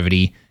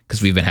longevity,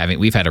 because we've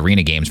had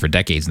arena games for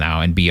decades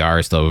now, and BR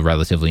is still a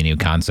relatively new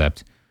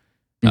concept.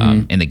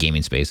 In the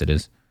gaming space, it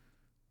is.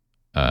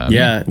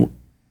 I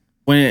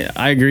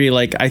agree.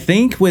 Like, I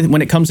think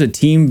when it comes to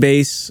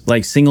team-based,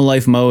 like single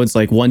life modes,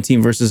 like one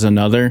team versus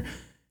another,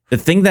 the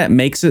thing that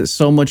makes it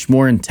so much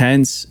more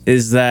intense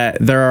is that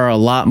there are a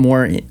lot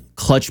more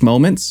clutch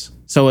moments.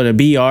 So at a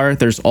BR,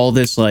 there's all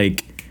this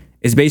like,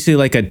 it's basically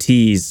like a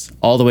tease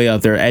all the way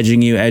up there,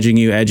 edging you.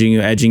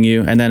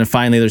 And then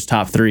finally there's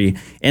top 3.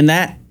 And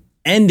that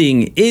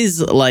ending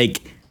is like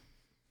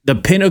the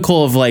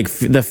pinnacle of like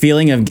the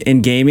feeling of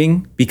in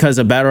gaming, because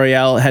a battle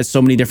royale has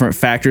so many different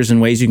factors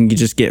and ways you can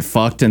just get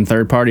fucked and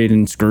third partied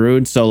and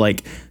screwed. So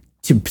like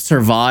to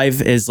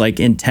survive is like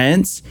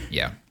intense.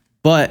 Yeah.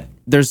 But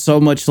there's so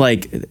much,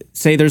 like,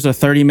 say there's a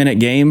 30-minute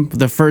game,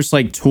 the first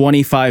like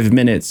 25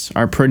 minutes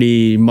are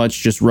pretty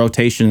much just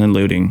rotation and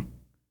looting.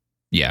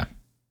 Yeah.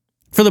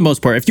 For the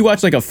most part. If you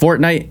watch like a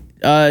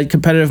Fortnite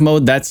competitive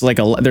mode, that's like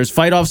there's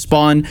fight off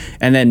spawn,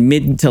 and then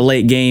mid to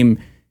late game,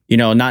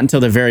 not until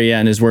the very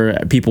end is where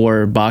people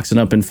are boxing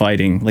up and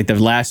fighting. Like the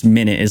last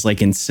minute is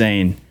like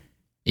insane.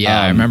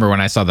 Yeah, I remember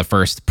when I saw the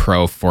first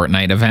pro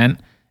Fortnite event,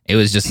 it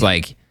was just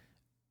like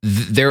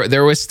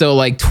there was still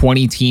like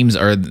 20 teams,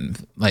 or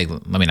like,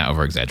 let me not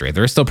over exaggerate.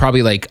 There was still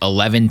probably like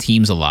 11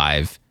 teams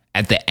alive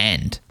at the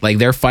end. Like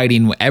they're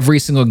fighting, every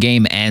single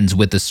game ends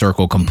with the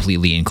circle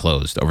completely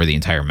enclosed over the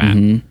entire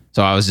map.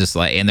 So I was just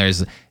like, and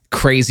there's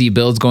crazy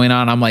builds going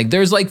on. I'm like,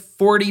 there's like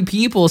 40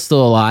 people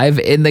still alive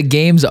and the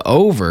game's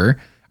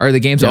over, or the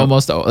game's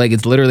almost like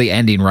it's literally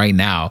ending right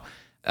now.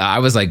 I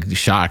was like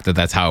shocked that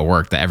that's how it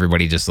worked, that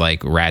everybody just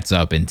like rats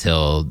up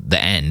until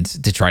the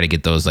end to try to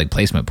get those like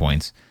placement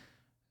points.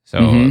 So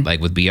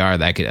like with BR,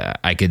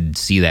 I could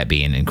see that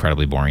being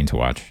incredibly boring to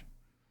watch.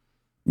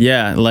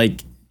 Yeah,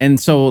 like, and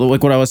so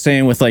like what I was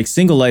saying with like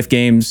single life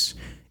games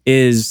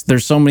is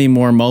there's so many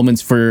more moments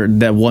for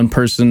that one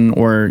person,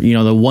 or the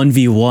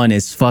 1v1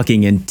 is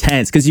fucking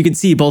intense because you can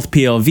see both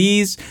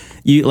POVs.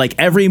 You like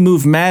every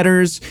move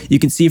matters. You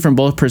can see from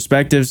both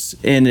perspectives,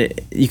 and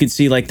you can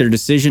see like their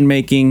decision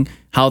making,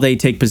 how they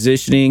take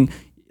positioning.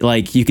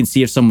 like you can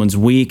see if someone's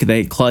weak,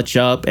 they clutch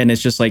up, and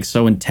it's just like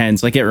so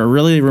intense. Like it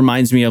really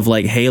reminds me of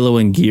like Halo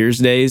and Gears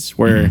days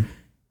where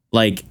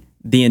like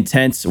the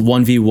intense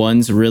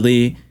 1v1s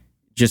really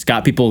just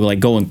got people like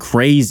going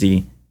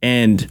crazy,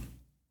 and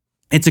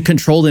it's a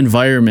controlled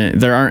environment.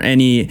 There aren't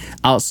any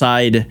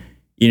outside,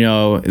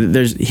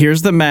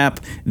 here's the map.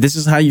 This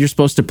is how you're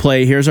supposed to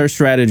play. Here's our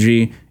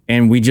strategy.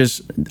 And we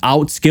just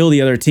outskill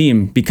the other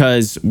team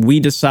because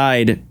we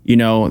decide,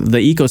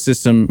 the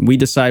ecosystem, we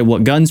decide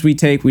what guns we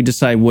take. We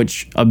decide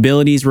which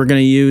abilities we're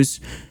going to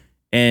use.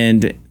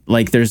 And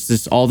like,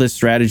 there's all this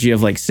strategy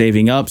of like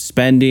saving up,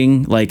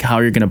 spending, like how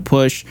you're going to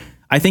push.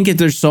 I think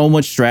there's so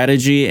much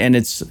strategy and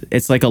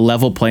it's like a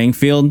level playing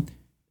field.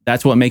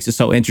 That's what makes it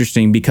so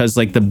interesting because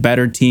like the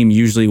better team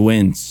usually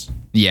wins.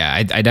 Yeah,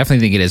 I definitely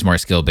think it is more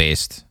skill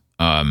based.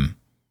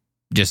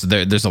 Just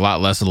there's a lot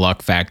less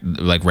luck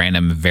like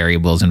random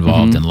variables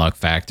involved in luck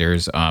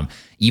factors.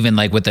 Even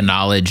like with the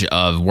knowledge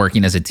of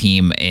working as a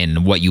team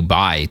and what you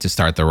buy to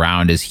start the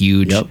round is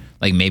huge. Yep.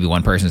 Like maybe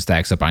one person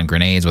stacks up on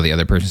grenades while the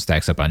other person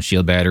stacks up on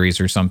shield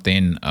batteries or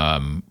something.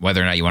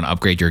 Whether or not you want to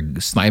upgrade your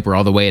sniper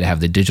all the way to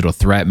have the digital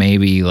threat,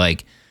 maybe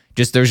like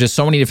there's just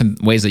so many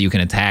different ways that you can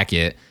attack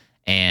it,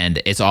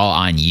 and it's all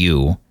on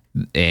you.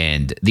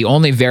 And the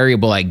only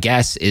variable, I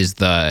guess, is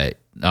the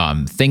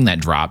thing that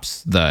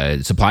drops,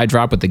 the supply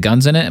drop with the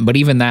guns in it. But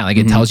even that, like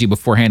it tells you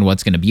beforehand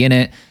what's going to be in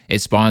it. It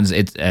spawns.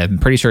 I'm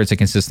pretty sure it's a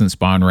consistent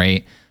spawn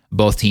rate.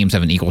 Both teams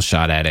have an equal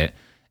shot at it.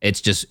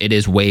 It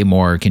is way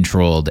more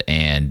controlled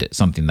and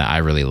something that I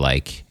really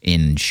like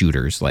in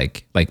shooters,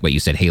 like what you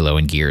said, Halo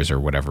and Gears or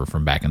whatever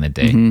from back in the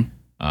day.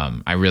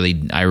 I really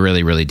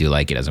do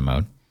like it as a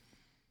mode.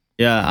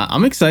 Yeah,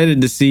 I'm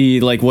excited to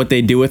see like what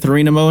they do with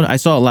arena mode. I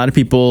saw a lot of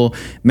people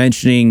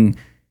mentioning.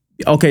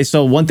 Okay,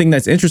 so one thing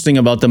that's interesting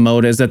about the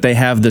mode is that they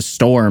have the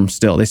storm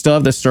still. They still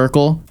have the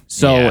circle,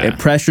 so it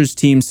pressures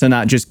teams to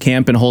not just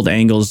camp and hold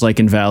angles like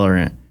in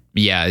Valorant.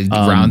 Yeah,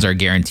 rounds are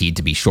guaranteed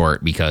to be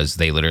short because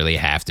they literally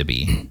have to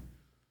be.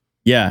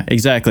 Yeah,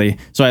 exactly.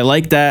 So I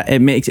like that.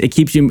 It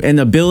keeps you, and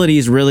the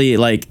abilities really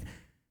like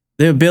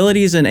the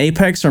abilities in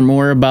Apex are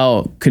more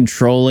about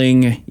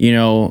controlling,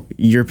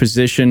 your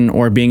position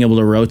or being able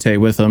to rotate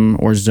with them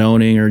or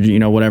zoning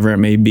or whatever it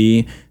may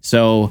be.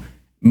 So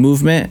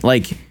movement,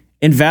 like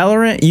in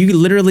Valorant, you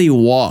literally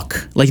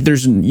walk. Like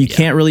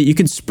can't really, you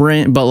can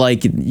sprint, but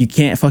like you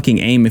can't fucking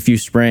aim if you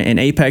sprint. In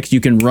Apex,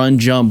 you can run,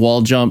 jump,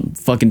 wall jump,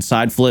 fucking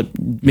side flip,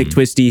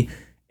 McTwisty,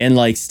 and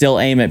like still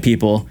aim at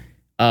people.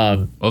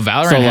 Well,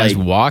 Valorant has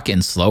walk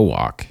and slow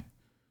walk.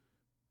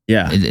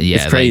 Yeah,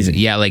 it's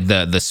crazy. Like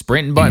the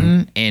sprint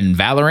button in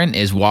Valorant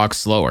is walk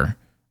slower.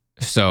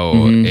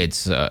 So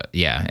it's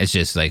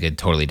just like a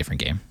totally different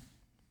game.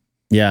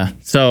 Yeah.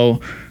 So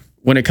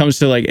when it comes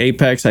to like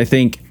Apex, I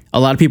think a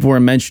lot of people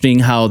were mentioning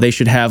how they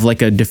should have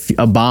like a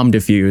bomb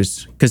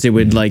defuse because it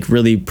would like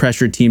really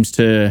pressure teams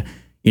to,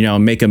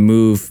 make a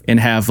move and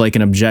have like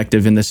an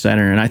objective in the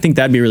center. And I think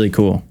that'd be really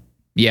cool.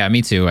 Yeah,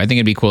 me too. I think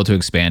it'd be cool to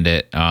expand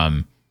it.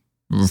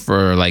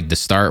 For like the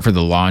start, for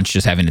the launch,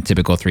 just having a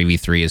typical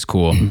 3v3 is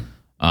cool.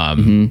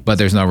 But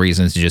there's no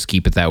reasons to just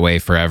keep it that way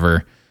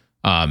forever.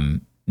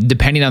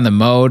 Depending on the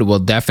mode, will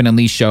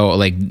definitely show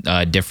like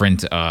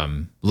different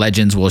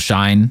legends will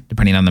shine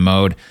depending on the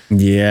mode.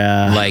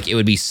 Yeah. Like it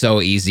would be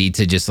so easy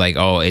to just like,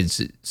 it's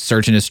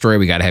search and destroy.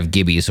 We got to have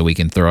Gibby so we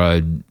can throw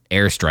an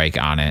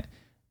airstrike on it.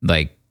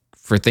 Like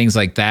for things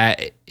like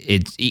that,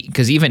 it's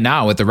because even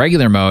now with the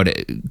regular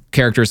mode,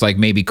 characters like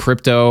maybe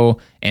Crypto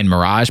and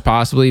Mirage,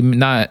 possibly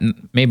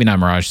maybe not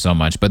Mirage so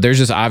much, but there's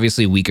just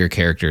obviously weaker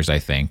characters, I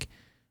think.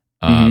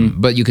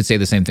 But you could say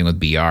the same thing with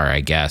BR,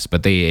 I guess.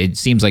 But it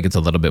seems like it's a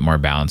little bit more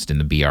balanced in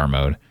the BR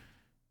mode.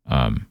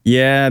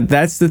 Yeah,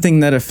 that's the thing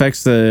that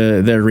affects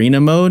the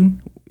arena mode.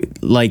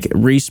 Like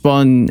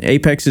Respawn,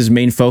 Apex's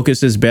main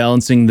focus is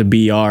balancing the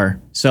BR.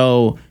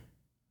 So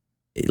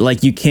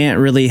like you can't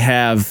really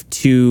have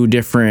two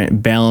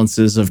different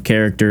balances of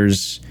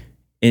characters.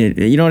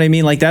 You know what I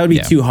mean? Like that would be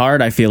too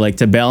hard, I feel like,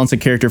 to balance a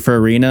character for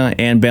arena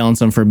and balance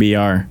them for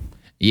BR.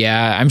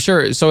 Yeah, I'm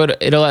sure. So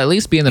it'll at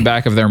least be in the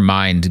back of their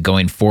mind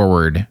going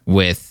forward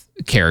with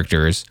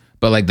characters.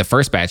 But like the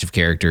first batch of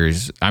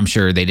characters, I'm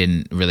sure they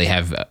didn't really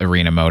have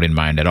arena mode in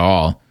mind at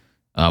all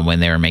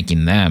when they were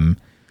making them.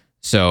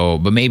 So,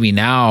 but maybe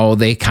now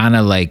they kind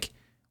of like,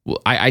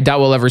 I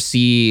doubt we'll ever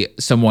see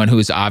someone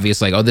who's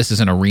obvious like, this is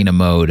an arena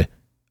mode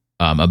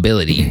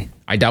ability.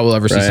 I doubt we'll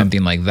ever see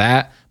something like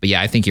that. But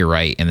yeah, I think you're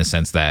right in the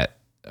sense that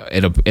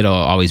it'll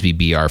always be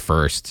BR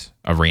first,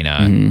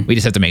 arena. We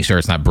just have to make sure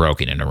it's not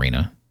broken in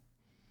arena.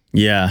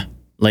 Yeah,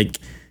 like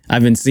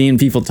I've been seeing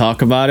people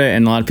talk about it,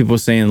 and a lot of people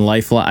saying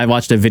Lifeline. I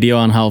watched a video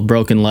on how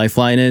broken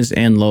Lifeline is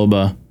and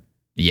Loba.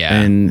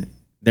 Yeah, and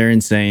they're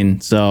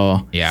insane.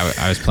 So yeah,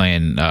 I was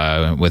playing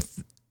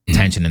with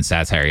Tension and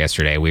Satire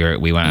yesterday.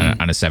 We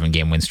went on a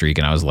 7-game win streak,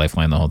 and I was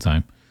Lifeline the whole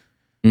time.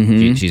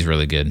 She's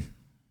really good.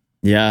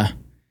 Yeah.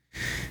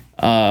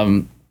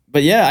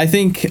 But yeah, I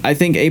think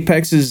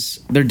Apex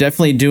they're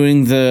definitely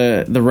doing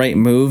the right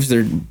moves.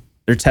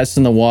 They're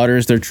testing the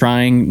waters. They're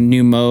trying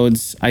new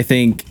modes. I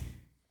think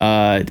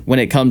when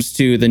it comes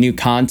to the new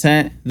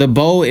content. The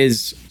bow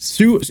is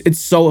it's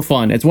so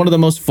fun. It's one of the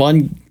most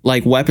fun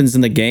like weapons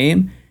in the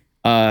game.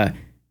 I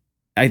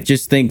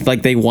just think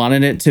like they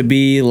wanted it to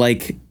be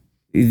like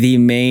the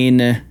main.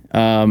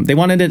 They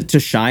wanted it to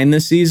shine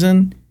this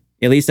season,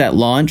 at least at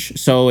launch.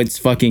 So it's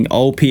fucking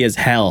OP as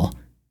hell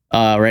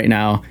right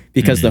now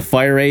because the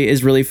fire rate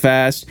is really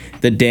fast,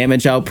 the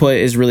damage output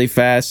is really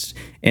fast,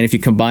 and if you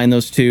combine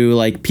those two,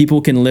 like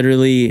people can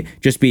literally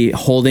just be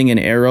holding an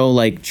arrow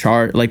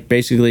like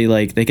basically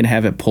like they can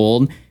have it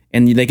pulled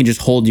and they can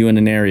just hold you in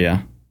an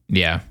area.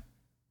 Yeah,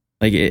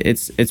 like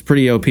it's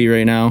pretty OP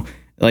right now.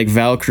 Like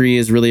Valkyrie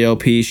is really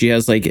OP. She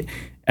has like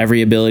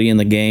every ability in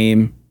the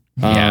game.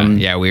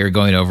 Yeah, we were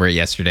going over it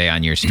yesterday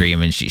on your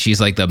stream, and she's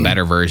like the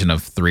better version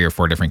of 3 or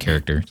 4 different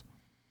characters.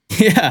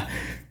 Yeah,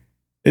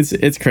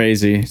 it's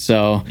crazy.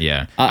 So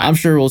yeah, I'm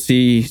sure we'll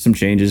see some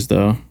changes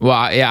though.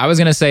 Well, yeah, I was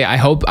gonna say I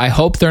hope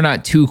they're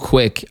not too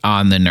quick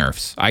on the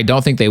nerfs. I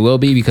don't think they will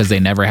be because they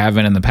never have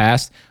been in the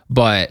past.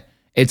 But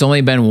it's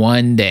only been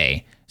one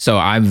day. So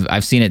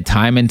I've seen it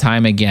time and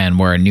time again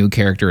where a new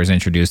character is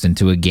introduced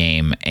into a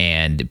game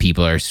and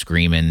people are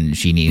screaming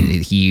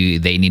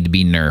they need to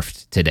be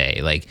nerfed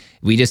today. Like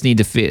we just need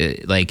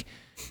to like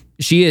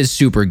she is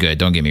super good,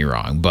 don't get me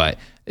wrong, but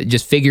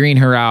just figuring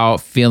her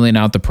out, feeling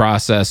out the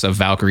process of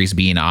Valkyries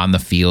being on the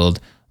field,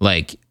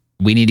 like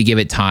we need to give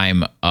it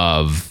time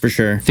of for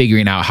sure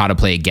figuring out how to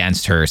play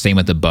against her. Same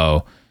with the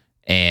bow.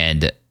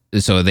 And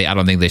so I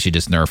don't think they should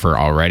just nerf her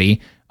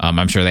already.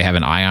 I'm sure they have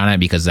an eye on it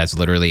because that's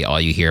literally all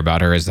you hear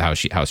about her is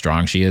how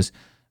strong she is.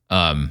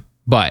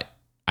 But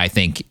I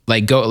think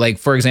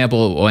for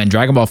example, when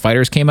Dragon Ball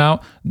FighterZ came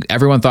out,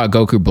 everyone thought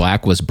Goku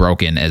Black was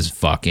broken as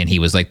fuck and he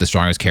was like the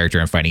strongest character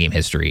in fighting game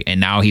history. And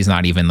now he's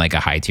not even like a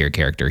high tier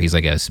character. He's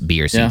like a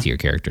B or C tier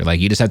character. Like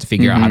you just have to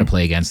figure out how to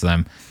play against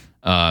them.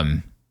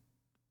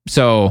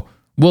 So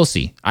we'll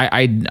see.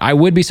 I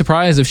would be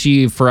surprised if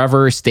she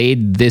forever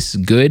stayed this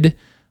good,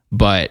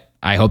 but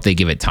I hope they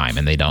give it time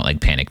and they don't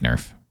like panic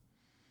nerf.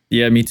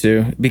 Yeah, me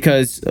too.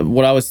 Because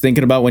what I was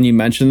thinking about when you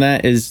mentioned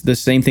that is the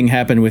same thing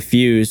happened with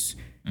Fuse.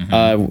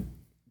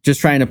 Just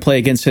trying to play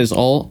against his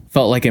ult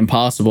felt like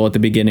impossible at the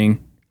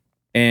beginning.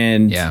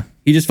 And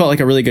he just felt like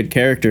a really good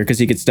character because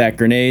he could stack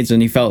grenades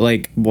and he felt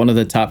like one of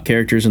the top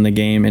characters in the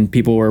game and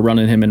people were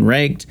running him in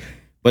ranked.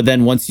 But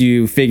then once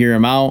you figure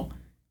him out,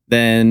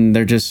 then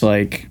they're just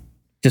like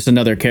just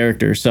another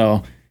character.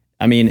 So,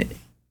 I mean,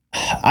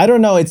 I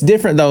don't know. It's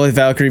different though with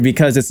Valkyrie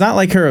because it's not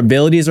like her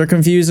abilities are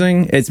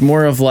confusing. It's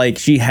more of like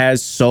she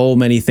has so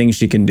many things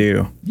she can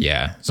do.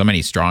 Yeah, so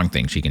many strong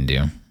things she can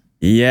do.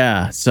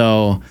 Yeah,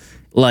 so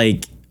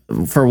like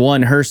for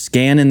one, her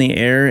scan in the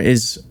air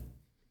is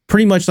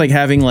pretty much like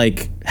having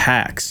like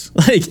hacks.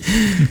 Like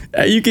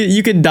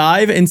you can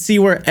dive and see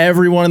where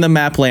everyone in the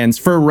map lands.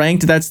 For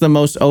ranked, that's the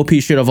most OP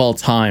shit of all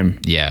time.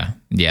 Yeah,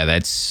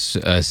 that's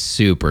a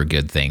super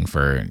good thing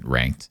for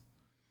ranked.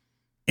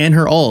 And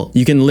her ult,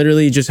 you can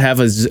literally just have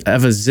a zip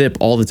a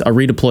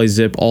redeploy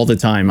zip all the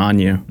time on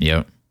you.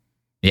 Yep.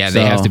 Yeah,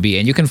 they have to be,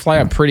 and you can fly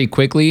up pretty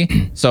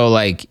quickly. So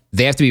like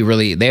they have to be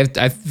really.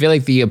 I feel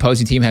like the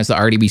opposing team has to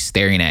already be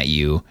staring at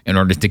you in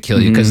order to kill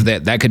you because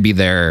that could be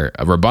their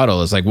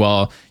rebuttal. It's like,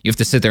 well, you have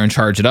to sit there and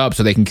charge it up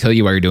so they can kill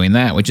you while you're doing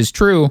that, which is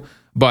true.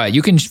 But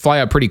you can fly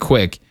up pretty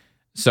quick,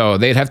 so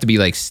they'd have to be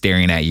like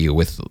staring at you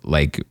with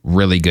like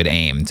really good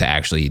aim to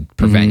actually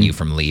prevent you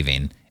from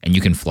leaving, and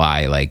you can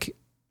fly like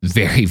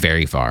very,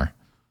 very far.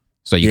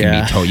 So you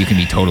can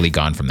be totally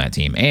gone from that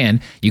team, and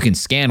you can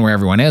scan where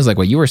everyone is, like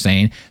what you were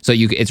saying. So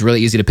it's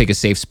really easy to pick a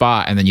safe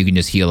spot, and then you can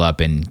just heal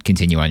up and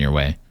continue on your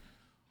way.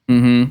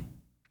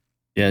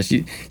 Yeah,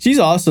 she's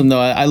awesome though.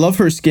 I love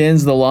her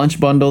skins. The launch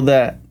bundle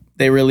that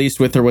they released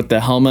with her with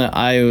the helmet.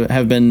 I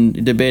have been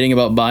debating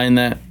about buying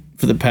that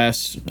for the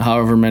past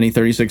however many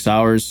 36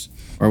 hours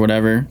or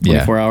whatever,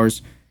 24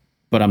 hours,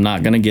 but I'm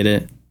not gonna get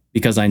it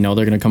because I know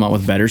they're gonna come out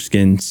with better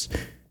skins.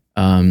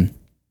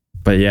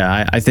 But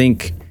yeah, I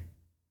think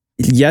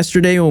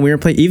yesterday when we were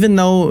playing, even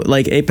though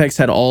like Apex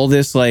had all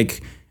this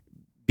like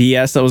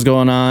BS that was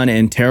going on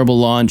and terrible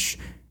launch,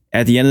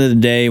 at the end of the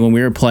day when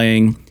we were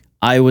playing,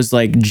 I was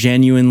like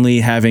genuinely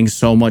having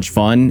so much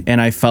fun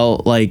and I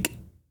felt like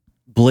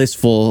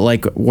blissful,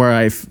 like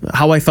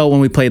how I felt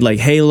when we played like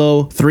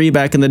Halo 3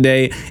 back in the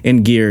day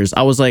and Gears.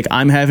 I was like,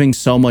 I'm having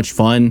so much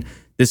fun.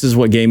 This is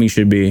what gaming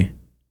should be.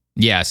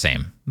 Yeah,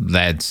 same.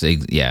 That's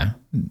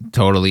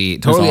totally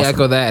awesome.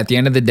 Echo that. At the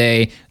end of the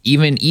day,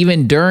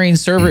 even during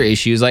server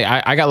issues, like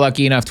I got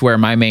lucky enough to where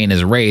my main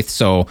is Wraith,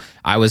 so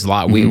I was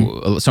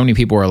so many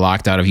people were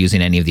locked out of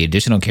using any of the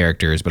additional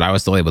characters, but I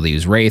was still able to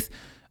use Wraith.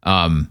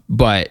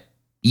 But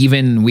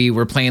even we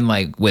were playing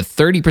like with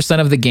 30%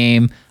 of the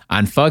game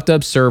on fucked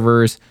up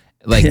servers,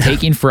 like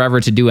taking forever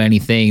to do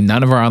anything.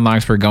 None of our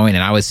unlocks were going,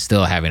 and I was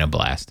still having a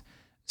blast.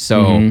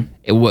 So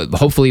it would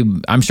hopefully,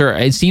 I'm sure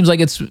it seems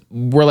like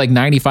we're like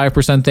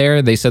 95%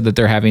 there. They said that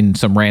they're having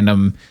some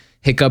random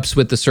hiccups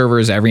with the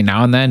servers every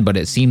now and then, but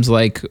it seems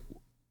like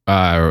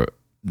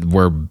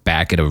we're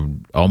back at a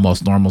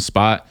almost normal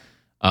spot.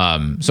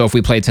 So if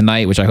we play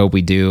tonight, which I hope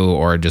we do,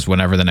 or just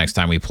whenever the next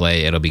time we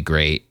play, it'll be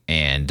great.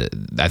 And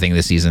I think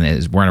this season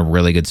we're in a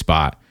really good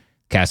spot.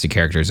 Cast of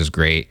characters is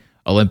great.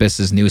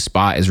 Olympus's new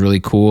spot is really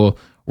cool.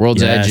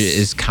 World's Edge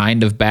is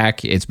kind of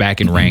back. It's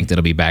back in ranked.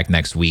 It'll be back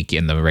next week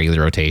in the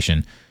regular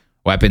rotation.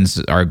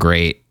 Weapons are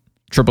great.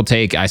 Triple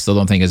take, I still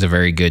don't think is a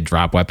very good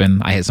drop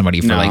weapon. I hit somebody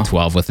for like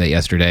 12 with it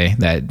yesterday.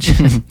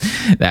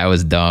 That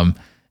was dumb.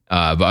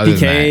 But other PK, than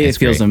that, it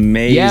feels great.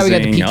 amazing. Yeah, we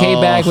got the PK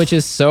back, which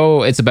is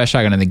it's the best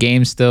shotgun in the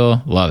game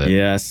still. Love it.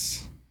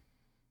 Yes.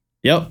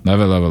 Yep.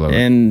 Love it.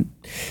 And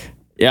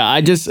yeah,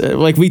 I just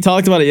like we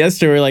talked about it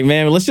yesterday. We're like,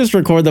 man, let's just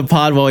record the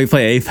pod while we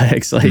play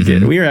Apex. Like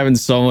we were having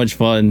so much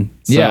fun.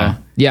 So. Yeah.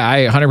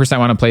 I 100%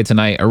 want to play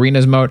tonight.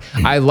 Arenas mode.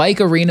 I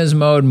like Arenas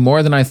mode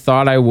more than I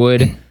thought I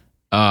would.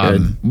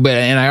 And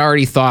I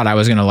already thought I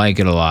was gonna like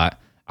it a lot.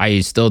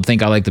 I still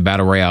think I like the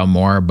battle royale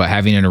more, but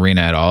having an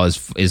arena at all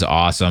is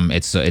awesome.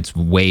 It's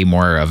way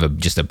more of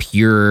just a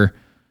pure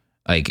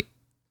like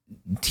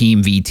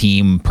team v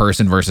team,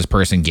 person versus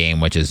person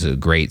game, which is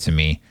great to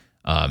me.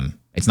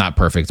 It's not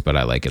perfect, but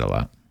I like it a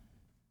lot.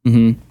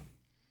 Mm-hmm.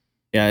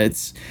 Yeah,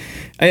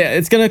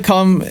 it's gonna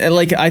come.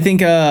 Like I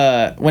think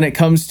when it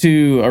comes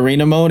to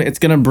arena mode, it's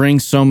gonna bring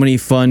so many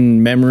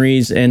fun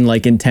memories and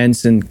like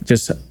intense and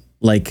just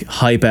like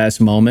hype ass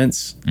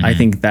moments. I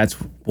think that's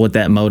what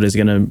that mode is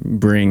gonna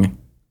bring.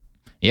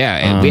 Yeah,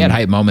 and we had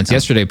hype moments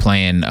yesterday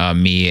playing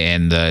me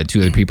and the two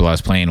other people I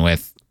was playing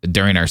with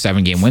during our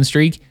 7-game win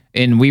streak,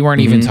 and we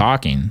weren't even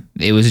talking.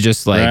 It was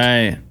just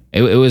like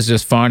it was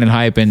just fun and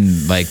hype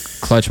and like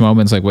clutch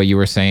moments, like what you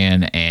were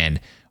saying, and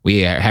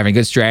we are having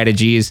good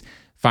strategies,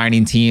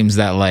 finding teams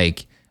that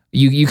like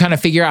you kind of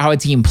figure out how a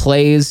team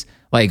plays.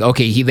 Like,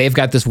 okay, they've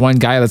got this one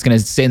guy that's going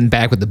to sit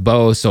back with the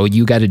bow, so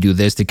you got to do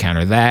this to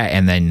counter that,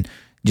 and then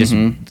just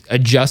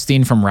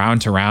adjusting from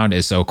round to round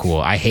is so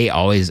cool. I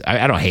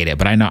don't hate it,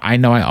 but I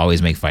know I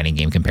always make fighting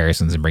game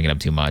comparisons and bring it up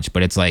too much,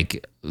 but it's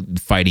like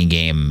fighting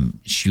game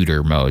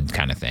shooter mode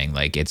kind of thing.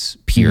 Like it's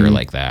pure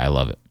like that. I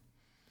love it.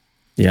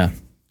 Yeah.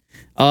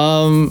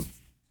 I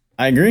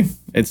agree.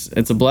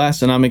 It's a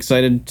blast, and I'm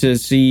excited to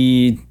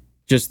see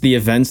just the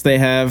events they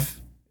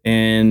have,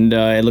 and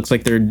it looks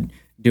like they're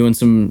doing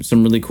some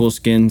really cool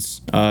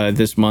skins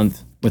this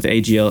month with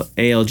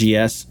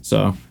ALGS.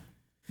 So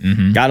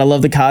gotta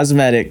love the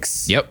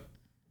cosmetics. Yep.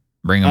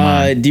 Bring them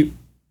on. Do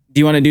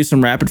you want to do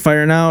some rapid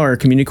fire now or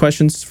community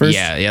questions first?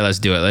 Yeah, let's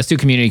do it. Let's do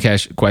community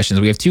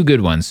questions. We have two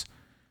good ones.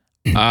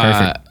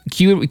 Perfect.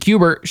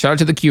 Cubert, shout out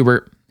to the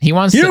Cubert. He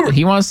wants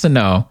to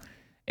know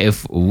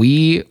if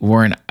we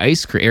were an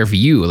ice cream, or if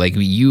you, like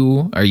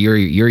you, or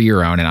you're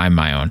your own and I'm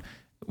my own,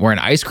 were an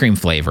ice cream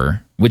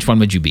flavor, which one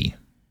would you be?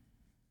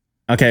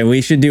 Okay,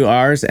 we should do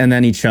ours and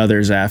then each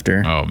other's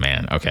after. Oh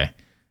man, okay.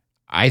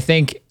 I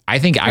think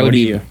I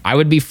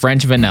would be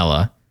French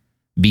vanilla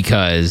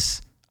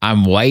because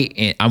I'm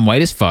white. I'm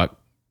white as fuck.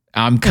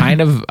 I'm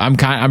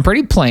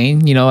pretty plain,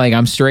 like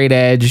I'm straight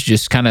edge,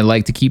 just kind of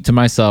like to keep to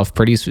myself,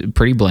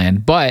 pretty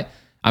bland. But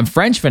I'm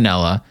French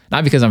vanilla,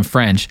 not because I'm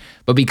French,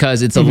 but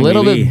because it's a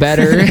little bit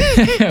better.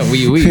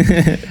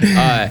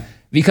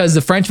 Because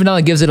the French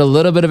vanilla gives it a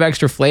little bit of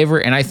extra flavor,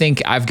 and I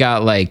think I've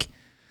got like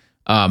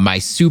my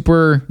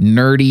super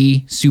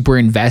nerdy, super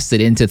invested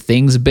into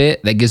things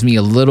bit that gives me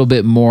a little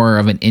bit more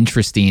of an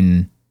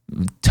interesting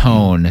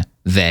tone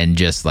than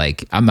just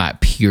like I'm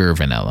not pure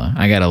vanilla.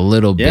 I got a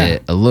little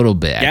bit.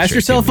 Gas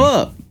yourself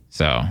up.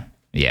 So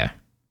yeah,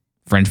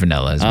 French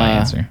vanilla is my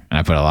answer, and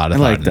I put a lot of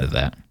thought into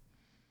that.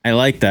 I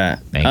like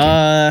that. Thank you.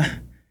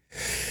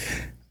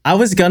 I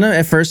was gonna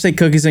at first say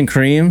cookies and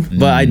cream,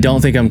 but I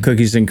don't think I'm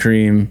cookies and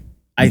cream.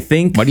 I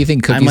think. What do you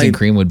think cookies and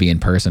cream would be in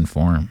person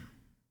form?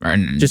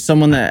 Just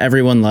someone that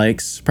everyone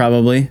likes,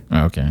 probably.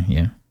 Okay,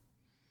 yeah.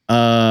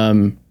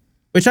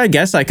 Which I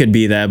guess I could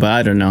be that, but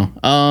I don't know.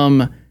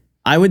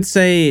 I would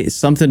say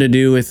something to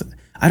do with,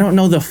 I don't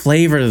know the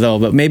flavor though,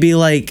 but maybe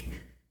like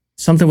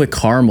something with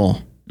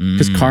caramel.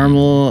 Because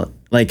caramel,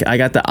 like I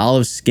got the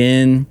olive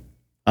skin.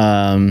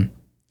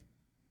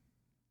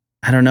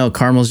 I don't know.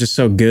 Caramel's just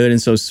so good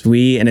and so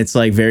sweet, and it's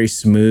like very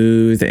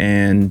smooth.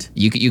 And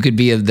you could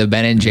be the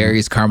Ben and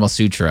Jerry's Caramel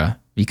Sutra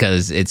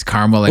because it's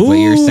caramel, like what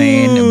you're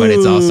saying, but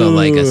it's also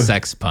like a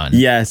sex pun.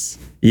 Yes,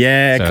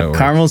 yeah, so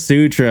Caramel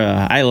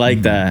Sutra. I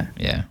like that.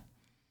 Yeah.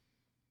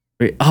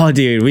 Oh,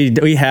 dude,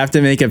 we have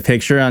to make a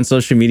picture on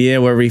social media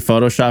where we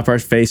Photoshop our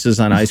faces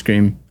on ice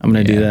cream. I'm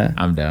gonna do that.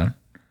 I'm down.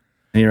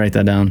 I need to write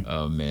that down.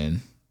 Oh man,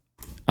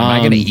 am I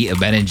gonna eat a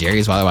Ben and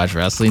Jerry's while I watch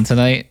wrestling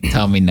tonight?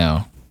 Tell me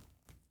no.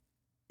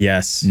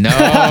 Yes. No.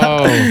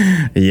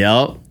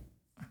 Yep.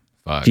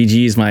 Fuck.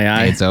 GG's my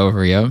eye. It's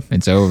over. Yep.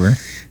 It's over.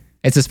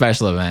 It's a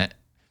special event.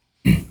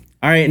 All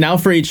right. Now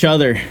for each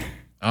other.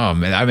 Oh,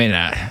 man. I mean,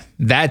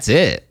 that's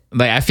it.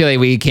 Like, I feel like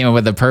we came up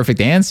with the perfect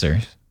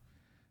answer.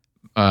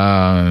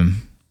 Well,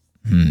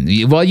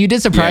 you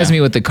did surprise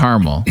me with the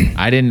caramel.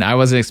 I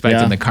wasn't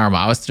expecting the caramel.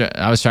 I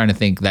was trying to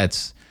think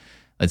let's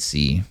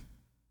see.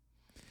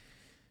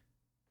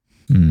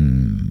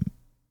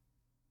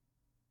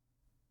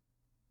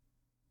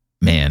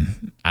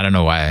 Man, I don't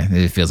know why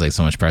it feels like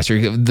so much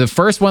pressure. The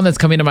first one that's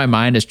coming to my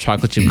mind is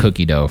chocolate chip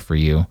cookie dough for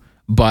you,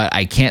 but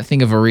I can't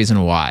think of a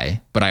reason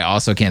why. But I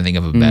also can't think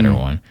of a better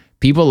one.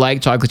 People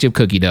like chocolate chip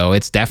cookie dough.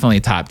 It's definitely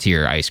top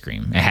tier ice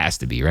cream. It has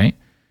to be, right?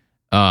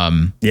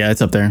 Yeah,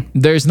 it's up there.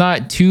 There's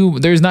not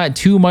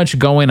too much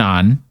going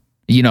on.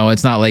 You know,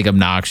 it's not like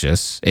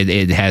obnoxious.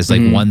 It has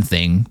like one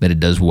thing that it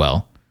does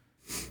well.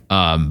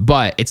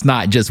 But it's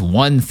not just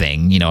one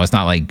thing, you know, it's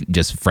not like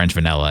just French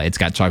vanilla. It's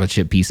got chocolate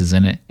chip pieces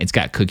in it. It's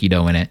got cookie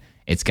dough in it.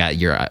 It's got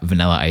your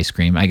vanilla ice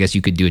cream. I guess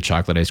you could do a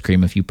chocolate ice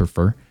cream if you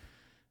prefer.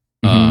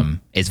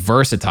 It's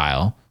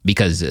versatile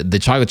because the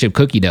chocolate chip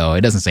cookie dough,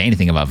 it doesn't say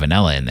anything about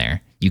vanilla in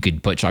there. You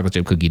could put chocolate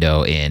chip cookie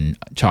dough in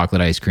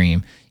chocolate ice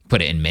cream,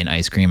 put it in mint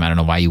ice cream. I don't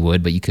know why you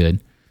would, but you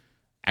could.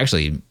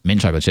 Actually,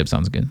 mint chocolate chip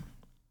sounds good.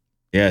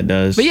 Yeah, it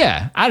does. But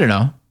yeah, I don't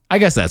know. I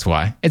guess that's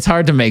why. It's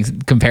hard to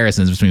make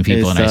comparisons between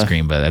people and ice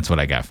cream, but that's what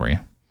I got for you.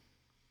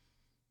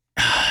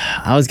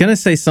 I was going to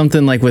say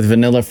something like with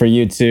vanilla for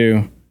you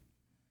too.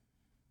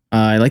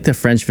 I like the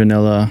French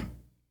vanilla.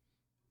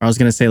 I was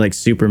going to say like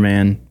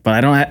Superman,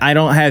 but I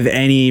don't have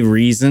any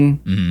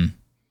reason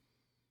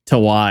to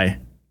why,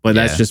 but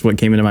that's just what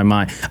came into my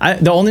mind.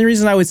 The only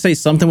reason I would say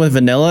something with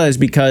vanilla is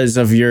because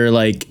of your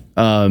like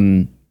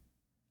the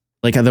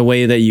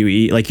way that you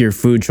eat, like your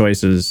food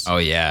choices. Oh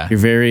yeah. You're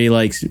very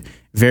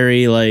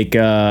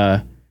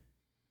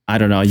I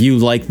don't know, you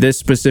like this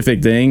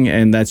specific thing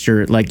and that's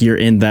your, like, you're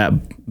in that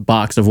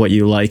box of what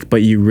you like,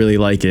 but you really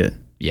like it.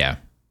 Yeah.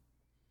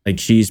 Like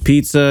cheese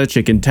pizza,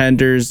 chicken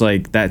tenders,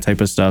 like that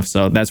type of stuff.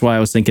 So that's why I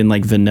was thinking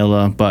like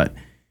vanilla, but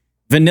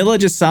vanilla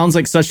just sounds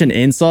like such an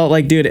insult.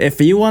 Like, dude,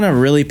 if you want to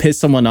really piss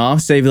someone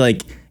off, say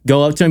like,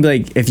 go up to him and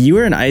be like, if you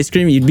were an ice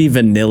cream, you'd be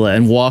vanilla,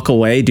 and walk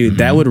away, dude.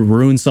 That would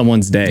ruin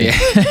someone's day.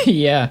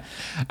 Yeah.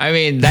 I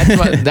mean,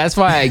 that's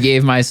why I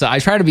gave myself, I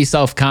try to be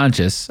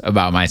self-conscious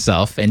about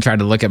myself and try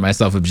to look at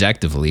myself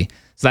objectively.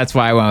 So that's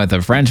why I went with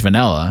the French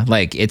vanilla.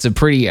 Like, it's a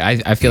pretty,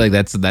 I feel like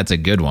that's a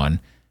good one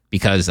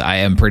because I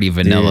am pretty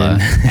vanilla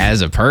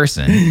as a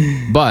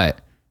person,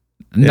 but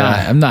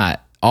I'm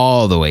not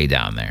all the way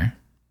down there.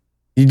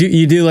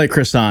 You do like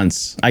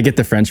croissants. I get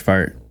the French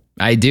part.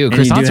 I do.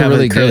 Croissants are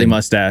really good. Curly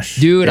mustache,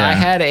 dude. Yeah. I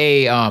had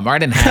a I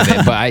didn't have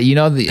it, but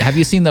have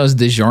you seen those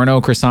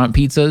DiGiorno croissant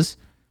pizzas?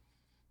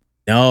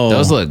 No,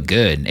 those look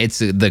good. It's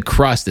the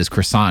crust is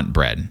croissant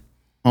bread.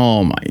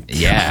 Oh my god!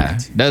 Yeah,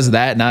 does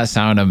that not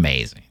sound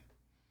amazing?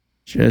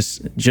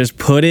 Just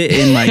put it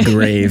in my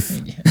grave,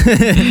 so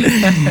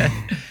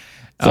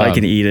I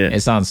can eat it.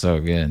 It sounds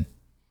so good.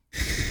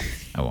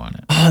 I want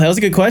it. Oh, that was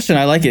a good question.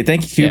 I like it.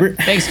 Thank you, Hubert.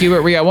 Yeah. Thanks,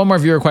 Hubert. We got one more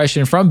viewer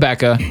question from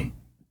Becca.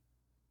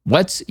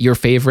 What's your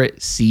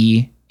favorite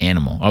sea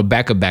animal? Oh,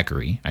 Becca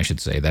Beckery, I should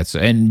say.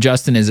 And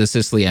Justin is a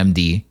Sicily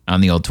MD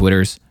on the old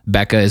Twitters.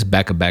 Becca is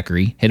Becca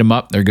Beckery. Hit them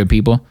up. They're good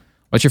people.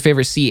 What's your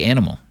favorite sea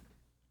animal?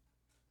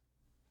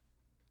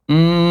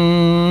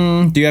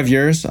 Do you have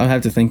yours? I'll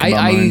have to think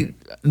about mine.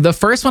 The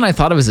first one I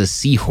thought of was a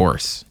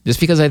seahorse,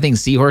 just because I think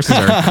seahorses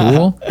are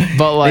cool.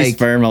 But like, they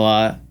sperm a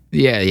lot.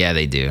 Yeah,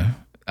 they do.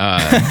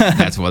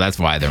 That's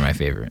why they're my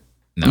favorite.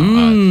 No,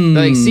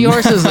 like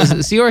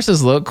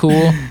seahorses look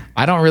cool.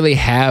 I don't really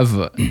have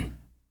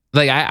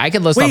like I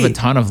could list off a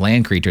ton of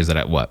land creatures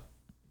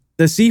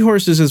the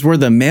seahorses is where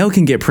the male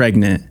can get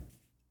pregnant.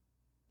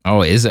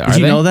 Oh, is it? Did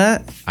you know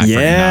that?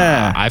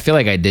 Yeah, I feel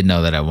like I did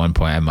know that at one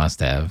point. I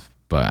must have,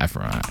 but I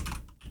forgot.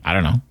 I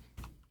don't know.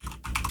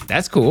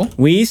 That's cool.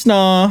 We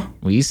snaw.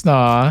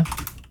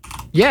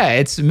 Yeah,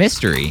 it's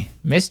Mystery.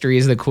 Mystery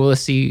is the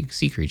coolest sea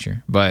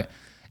creature, but.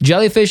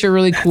 Jellyfish are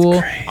really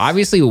cool.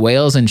 Obviously,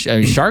 whales and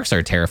sharks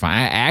are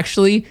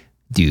terrifying.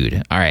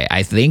 Dude, all right.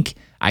 I think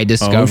I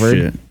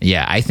discovered.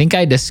 I think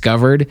I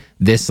discovered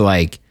this.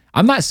 Like,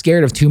 I'm not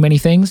scared of too many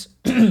things.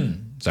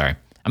 Sorry,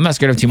 I'm not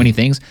scared of too many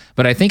things,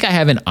 but I think I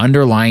have an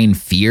underlying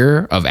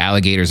fear of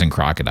alligators and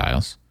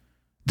crocodiles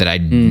that I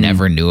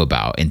never knew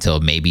about until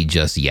maybe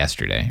just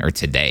yesterday or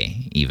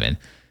today, even.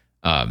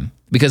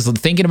 Because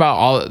thinking about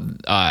all.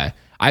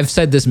 I've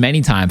said this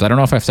many times. I don't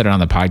know if I've said it on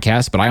the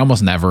podcast, but I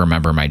almost never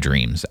remember my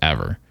dreams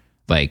ever.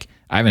 Like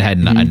I haven't had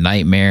a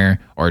nightmare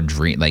or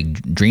dreams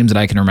that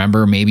I can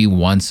remember maybe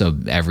once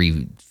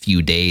every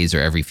few days or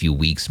every few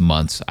weeks,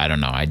 months. I don't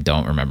know. I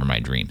don't remember my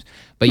dreams.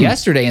 But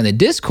yesterday in the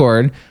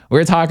Discord, we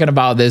were talking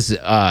about this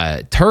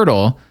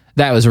turtle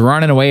that was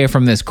running away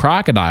from this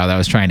crocodile that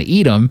was trying to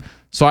eat him.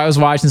 So I was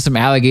watching some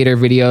alligator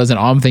videos and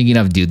all I'm thinking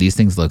of, dude, these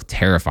things look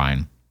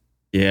terrifying.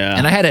 Yeah.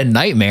 And I had a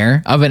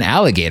nightmare of an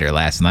alligator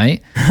last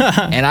night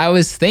and I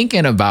was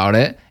thinking about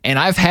it, and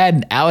I've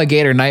had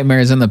alligator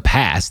nightmares in the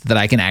past that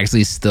I can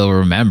actually still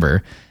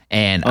remember.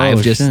 And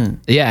I've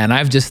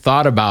just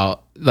thought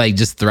about, like,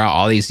 just throughout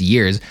all these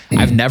years,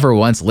 I've never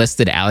once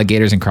listed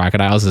alligators and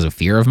crocodiles as a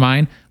fear of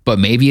mine, but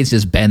maybe it's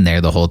just been there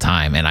the whole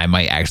time and I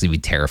might actually be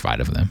terrified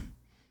of them.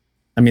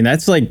 I mean,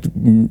 that's like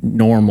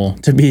normal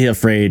to be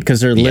afraid because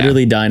they're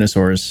literally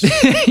dinosaurs.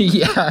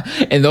 Yeah.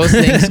 And those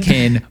things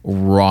can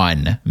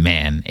run,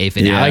 man. If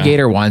an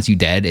alligator wants you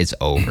dead, it's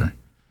over.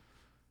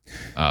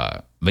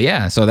 But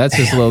yeah, so that's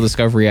just a little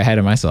discovery I had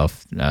of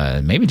myself.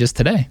 Maybe just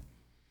today.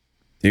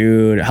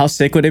 Dude, how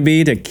sick would it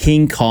be to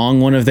King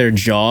Kong one of their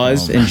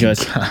jaws and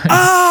just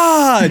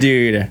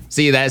dude.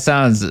 See, that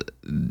sounds.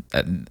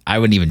 I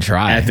wouldn't even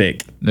try.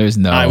 Epic. There's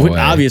no. I would way.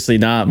 obviously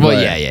not. Well,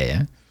 But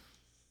yeah.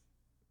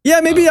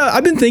 yeah, maybe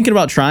I've been thinking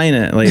about trying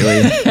it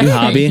lately. New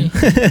hobby.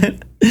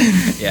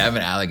 Yeah, I have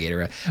an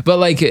alligator. But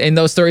like in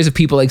those stories of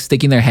people like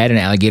sticking their head in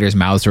alligators'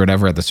 mouths or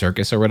whatever at the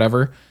circus or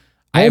whatever,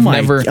 I've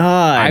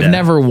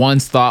never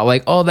once thought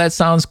like, oh, that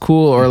sounds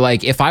cool. Or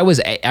like if I was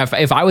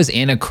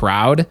in a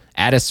crowd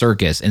at a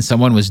circus and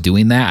someone was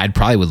doing that, I'd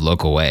probably would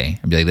look away.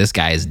 I'd be like, this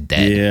guy is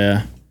dead.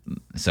 Yeah.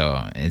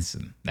 So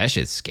that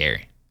shit's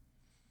scary.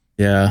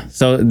 Yeah.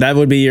 So that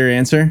would be your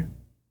answer?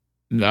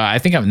 I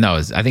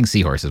think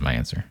seahorse is my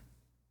answer.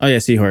 Oh yeah,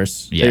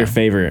 seahorse. Yeah. They're your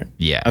favorite.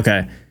 Yeah.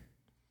 Okay.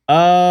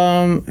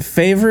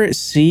 Favorite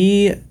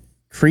sea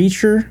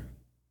creature,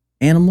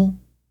 animal.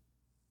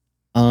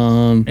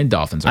 And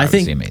dolphins are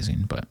obviously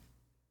amazing, but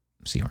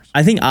seahorse.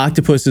 I think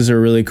octopuses are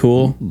really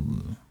cool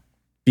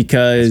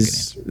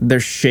because they're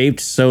shaped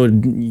so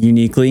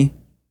uniquely.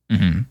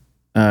 Mm-hmm.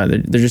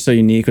 They're just so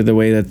unique with the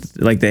way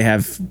that like they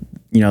have,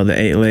 the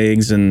 8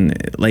 legs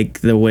and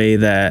like the way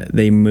that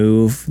they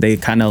move. They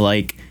kind of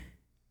like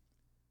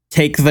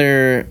take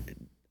their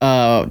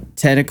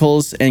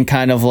tentacles and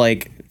kind of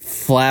like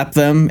flap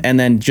them and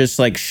then just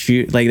like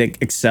shoot, like they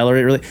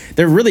accelerate. Really,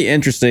 they're really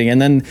interesting.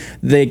 And then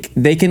they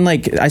can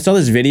like, I saw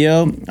this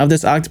video of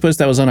this octopus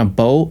that was on a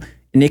boat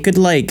and it could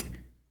like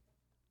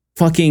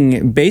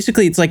fucking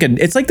basically it's like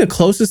the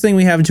closest thing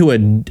we have to a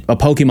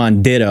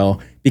Pokemon Ditto,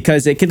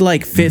 because it could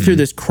like fit through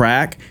this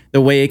crack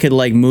the way it could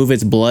like move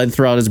its blood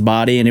throughout its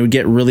body, and it would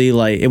get really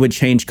like, it would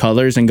change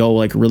colors and go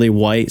like really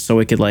white, so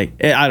it could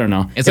like, I don't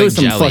know, it's like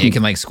jelly. You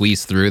can like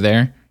squeeze through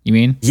there, you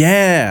mean?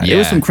 Yeah, it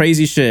was some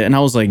crazy shit, and I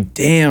was like,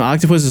 damn,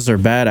 octopuses are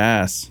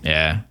badass.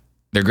 Yeah,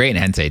 they're great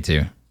in hentai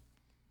too.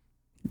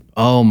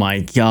 Oh my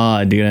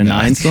god, dude, a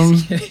ninesome.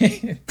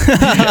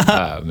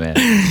 Oh man,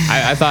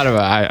 I thought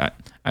about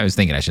I was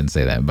thinking I shouldn't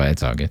say that, but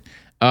it's all good.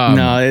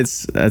 No,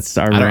 that's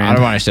our brand. I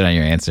don't want to shit on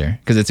your answer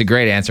because it's a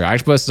great answer.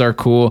 Octopuses are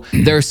cool.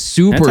 They're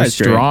super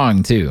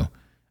strong too.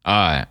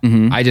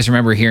 I just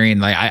remember hearing,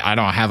 like, I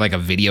don't have like a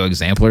video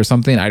example or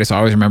something. I just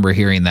always remember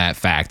hearing that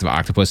fact of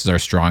octopuses are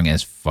strong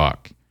as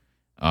fuck.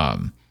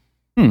 So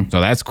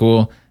that's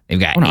cool. They've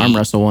got, I want to arm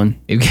wrestle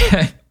one.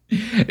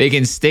 They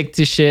can stick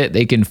to shit.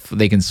 They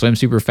can swim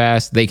super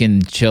fast. They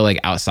can chill like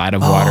outside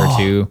of water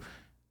too.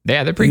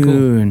 Yeah, they're pretty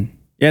cool.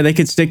 Yeah, they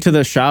could stick to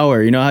the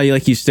shower. You know how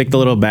you stick the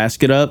little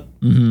basket up?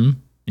 Mm-hmm.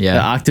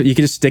 Yeah. You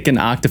could just stick an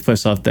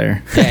octopus up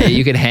there. Yeah,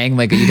 you could hang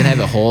like, you can have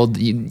it hold.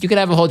 You could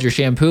have it hold your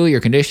shampoo, your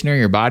conditioner,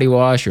 your body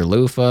wash, your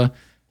loofah,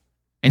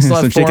 and still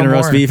have some chicken and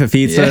roast beef, a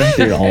pizza. Yeah.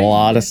 Dude, a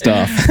lot of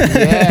stuff.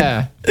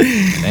 Yeah.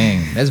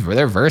 Dang,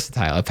 they're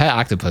versatile. A pet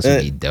octopus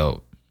would be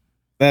dope.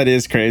 That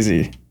is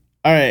crazy.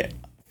 All right.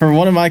 For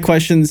one of my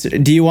questions,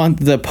 do you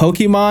want the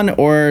Pokemon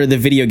or the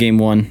video game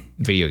one?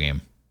 Video game.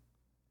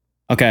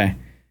 Okay.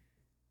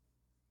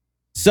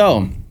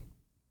 So,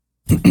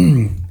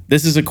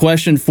 this is a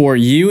question for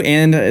you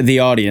and the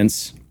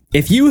audience.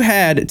 If you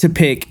had to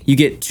pick, you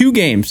get 2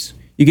 games.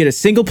 You get a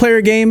single player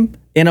game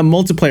and a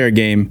multiplayer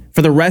game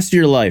for the rest of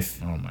your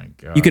life. Oh my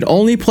God. You could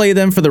only play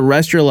them for the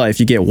rest of your life.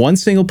 You get 1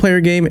 single player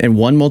game and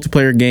 1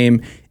 multiplayer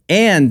game.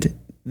 And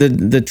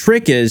the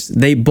trick is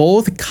they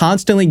both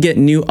constantly get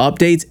new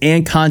updates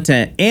and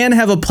content and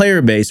have a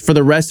player base for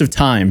the rest of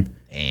time.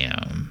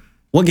 Damn.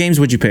 What games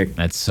would you pick?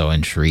 That's so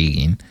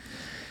intriguing.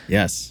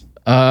 Yes.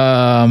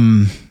 My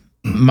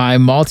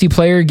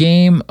multiplayer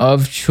game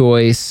of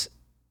choice.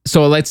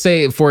 So let's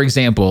say, for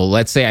example,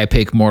 I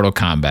pick Mortal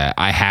Kombat.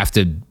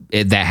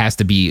 That has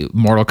to be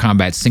Mortal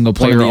Kombat single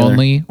player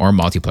only or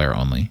multiplayer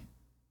only.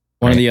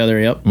 One or the other.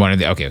 Yep.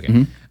 Okay.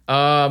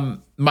 Mm-hmm.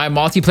 My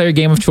multiplayer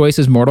game of choice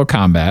is Mortal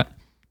Kombat.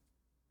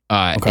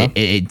 Okay.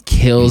 It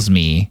kills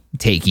me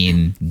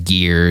taking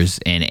Gears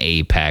and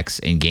Apex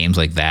and games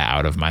like that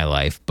out of my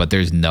life, but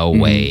there's no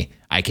way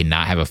I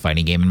cannot have a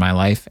fighting game in my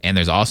life, and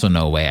there's also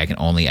no way I can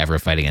only ever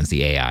fight against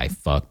the AI.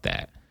 Fuck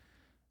that.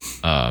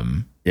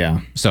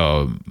 Yeah.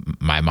 So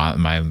my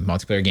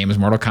multiplayer game is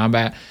Mortal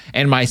Kombat,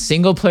 and my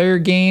single player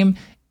game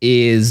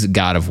is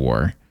God of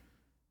War.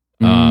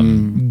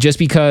 Just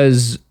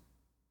because.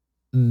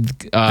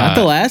 Not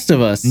The Last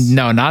of Us.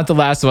 No, not The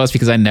Last of Us,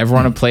 because I never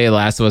want to play a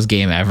Last of Us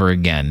game ever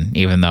again.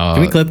 Even though,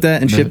 can we clip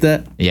that and ship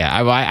that? Yeah,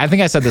 I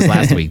think I said this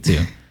last week too,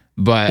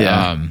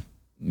 but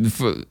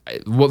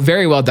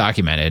very well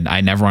documented. I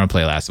never want to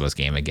play a Last of Us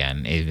game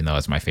again, even though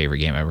it's my favorite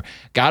game ever.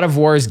 God of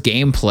War's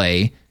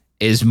gameplay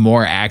is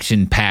more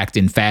action packed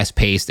and fast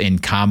paced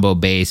and combo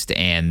based,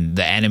 and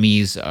the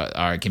enemies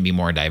can be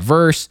more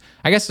diverse.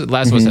 I guess The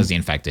Last of Us has the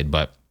infected,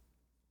 but.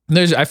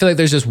 I feel like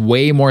there's just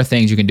way more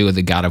things you can do with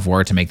the God of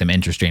War to make them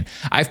interesting.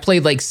 I've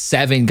played like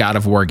 7 God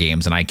of War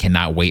games, and I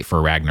cannot wait for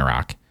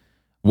Ragnarok,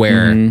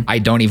 where I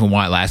don't even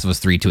want Last of Us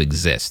 3 to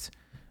exist.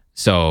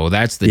 So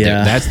that's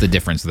the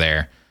difference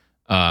there.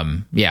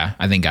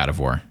 I think God of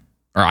War,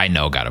 or I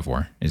know God of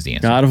War is the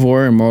answer. God of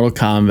War and Mortal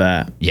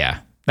Kombat. Yeah,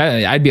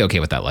 I'd be okay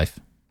with that life.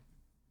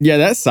 Yeah,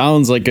 that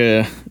sounds like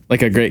a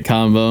Like a great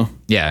combo.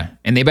 Yeah,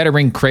 and they better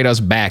bring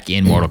Kratos back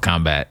in Mortal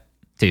Kombat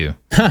too.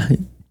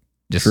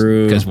 Just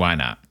True. because why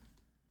not?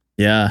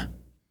 Yeah.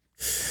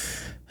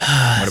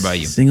 What about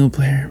you? Single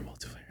player,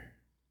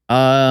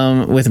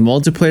 multiplayer. With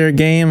multiplayer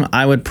game,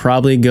 I would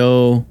probably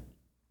go.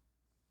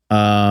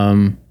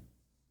 Damn.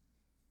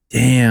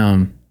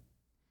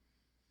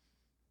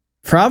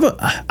 Probably.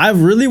 I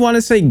really want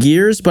to say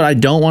Gears, but I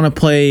don't want to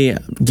play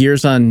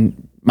Gears on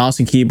mouse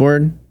and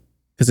keyboard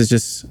because it's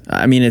just.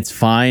 I mean, it's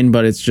fine,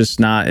 but it's just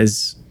not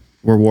as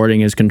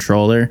rewarding as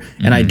controller.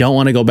 And I don't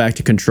want to go back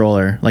to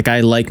controller. Like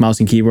I like mouse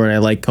and keyboard. I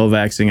like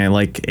Kovaxing. I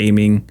like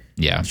aiming.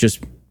 Yeah. It's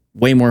just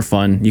way more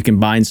fun. You can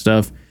bind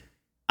stuff.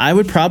 I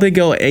would probably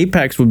go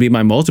Apex would be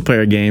my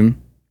multiplayer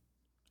game.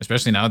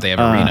 Especially now that they have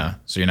Arena.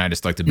 So you're not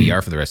just stuck to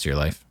BR for the rest of your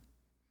life.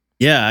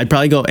 Yeah, I'd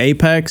probably go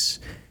Apex.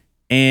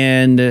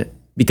 And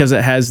because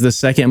it has the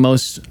second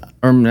most,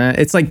 or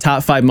it's like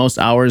top 5 most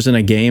hours in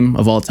a game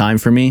of all time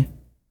for me.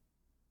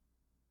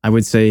 I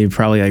would say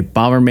probably like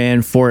Bomberman,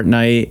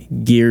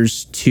 Fortnite,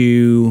 Gears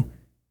 2,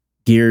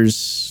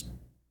 Gears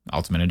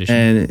Ultimate Edition.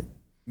 and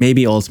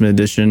maybe Ultimate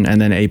Edition, and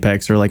then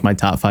Apex are like my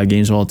top 5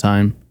 games of all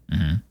time.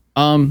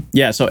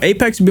 Yeah, so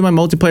Apex would be my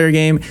multiplayer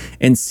game.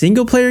 And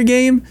single player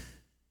game,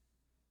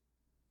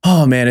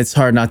 oh man, it's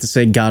hard not to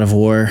say God of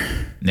War.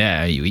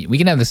 Yeah, we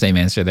can have the same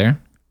answer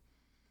there.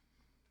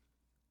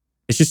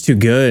 It's just too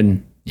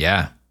good.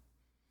 Yeah.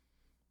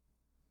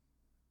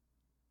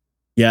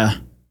 Yeah.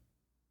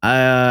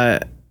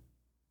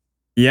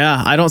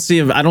 Yeah, I don't see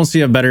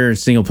a better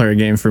single player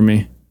game for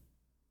me.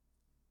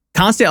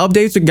 Constant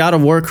updates with God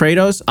of War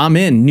Kratos, I'm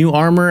in. New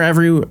armor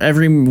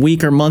every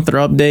week or month or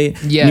update.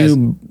 Yes.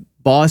 New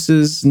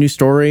bosses, new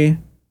story.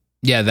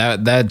 Yeah,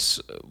 that's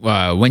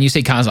when you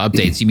say constant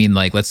updates, you mean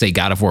like, let's say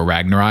God of War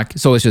Ragnarok.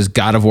 So it's just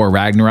God of War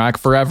Ragnarok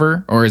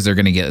forever, or is there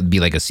going to be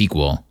like a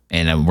sequel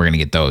and we're going to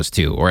get those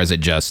too, or is it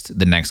just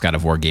the next God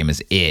of War game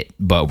is it,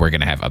 but we're going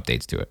to have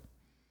updates to it?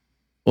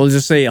 We'll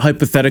just say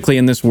hypothetically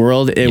in this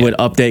world, it would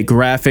update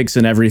graphics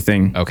and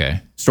everything.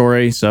 Okay.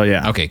 Story. So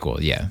yeah. Okay.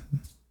 Cool. Yeah.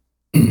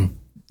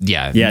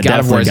 Yeah.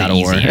 God of War is an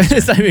easy answer.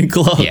 It's not even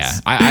close. Yeah,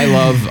 I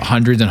love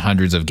hundreds and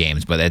hundreds of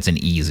games, but that's an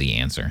easy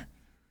answer.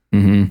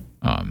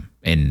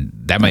 And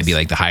that might be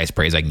like the highest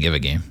praise I can give a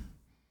game.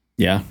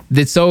 Yeah.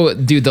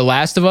 Dude, The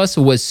Last of Us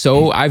was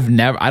so, I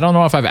don't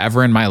know if I've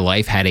ever in my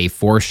life had a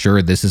for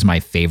sure this is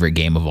my favorite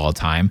game of all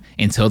time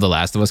until The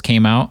Last of Us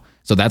came out.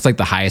 So that's like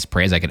the highest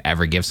praise I could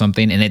ever give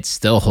something, and it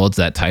still holds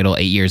that title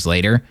 8 years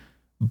later.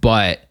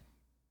 But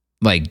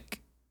like,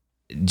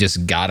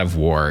 just God of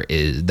War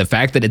is, the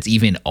fact that it's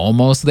even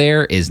almost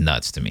there is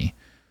nuts to me.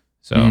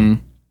 So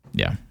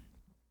yeah.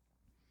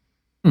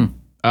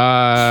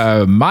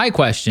 My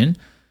question,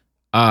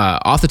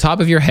 off the top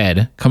of your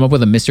head, come up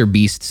with a Mr.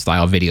 Beast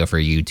style video for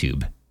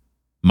YouTube.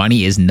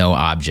 Money is no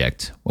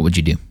object. What would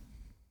you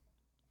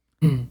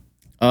do?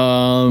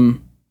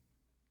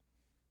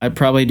 I'd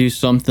probably do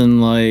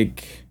something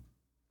like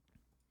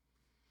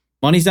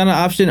money's not an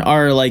option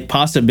or like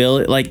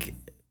possibility. Like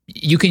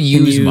you can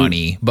use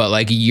money, but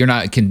like you're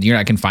not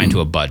confined to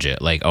a budget.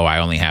 Like, oh, I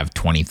only have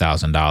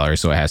 $20,000,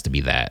 so it has to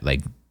be that.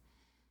 Like,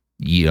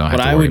 you don't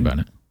have to worry about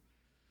it.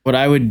 What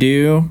I would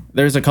do,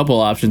 there's a couple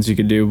options you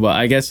could do, but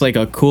I guess like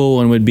a cool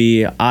one would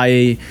be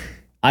I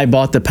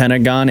bought the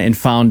Pentagon and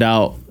found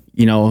out,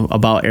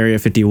 about Area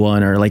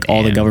 51 or like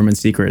all the government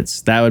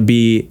secrets. That would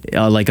be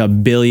like a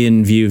 1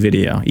 billion view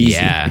video. Easy.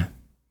 Yeah.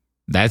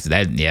 That's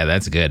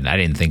good. I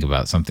didn't think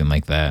about something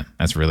like that.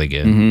 That's really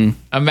good.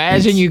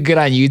 Imagine you get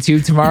on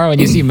YouTube tomorrow and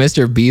you see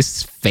Mr.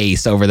 Beast's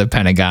face over the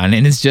Pentagon,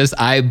 and it's just,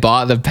 I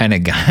bought the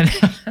Pentagon.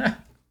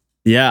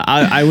 Yeah,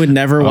 I would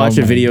never watch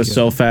a video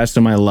so fast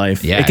in my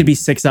life. Yeah. It could be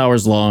 6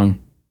 hours long.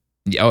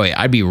 Oh,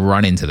 I'd be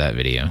running to that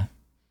video.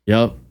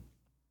 Yep.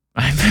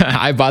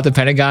 I bought the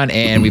Pentagon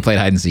and we played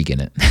hide and seek in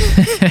it.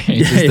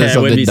 It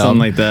would be something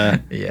like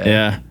that.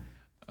 Yeah.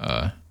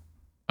 What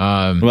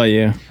about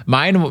you?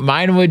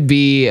 Mine would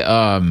be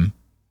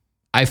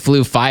I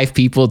flew 5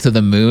 people to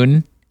the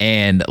moon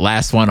and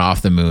last one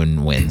off the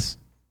moon wins.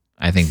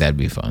 I think that'd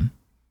be fun.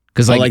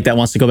 Because like that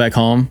wants to go back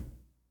home.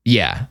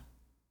 Yeah.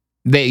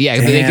 They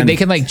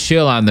can like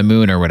chill on the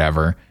moon or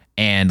whatever.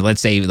 And let's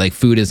say like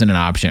food isn't an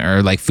option,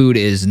 or like food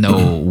is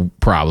no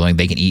problem.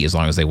 They can eat as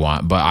long as they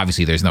want. But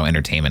obviously there's no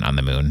entertainment on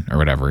the moon or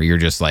whatever. You're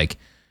just like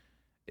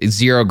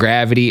zero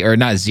gravity, or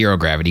not zero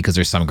gravity because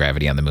there's some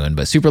gravity on the moon,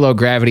 but super low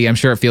gravity. I'm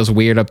sure it feels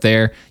weird up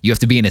there. You have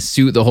to be in a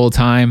suit the whole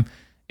time.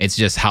 It's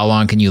just, how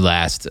long can you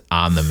last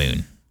on the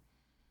moon?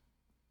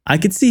 I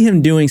could see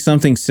him doing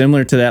something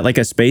similar to that, like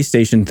a space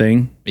station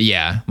thing.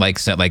 Yeah, like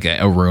set like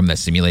a room that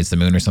simulates the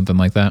moon or something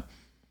like that.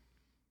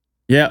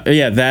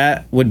 Yeah,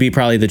 that would be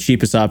probably the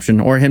cheapest option,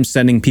 or him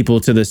sending people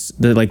to the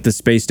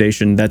space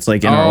station that's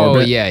like in our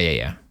orbit.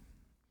 Yeah.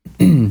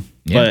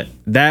 But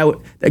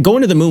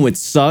going to the moon would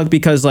suck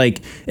because like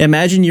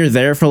imagine you're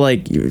there for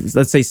like,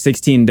 let's say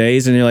 16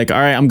 days and you're like, all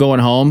right, I'm going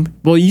home.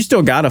 Well, you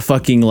still got a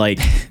fucking like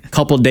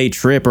couple day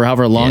trip or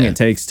however long it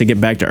takes to get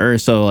back to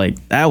Earth. So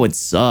like that would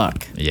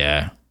suck.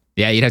 Yeah,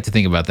 you'd have to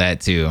think about that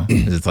too.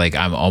 'Cause it's like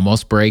I'm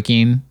almost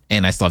breaking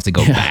and I still have to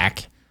go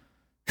back.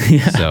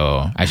 Yeah.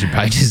 So I should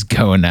probably just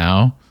go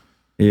now.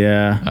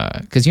 Yeah.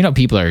 Because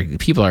people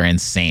are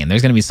insane.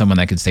 There's gonna be someone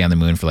that could stay on the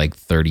moon for like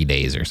 30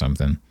 days or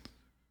something.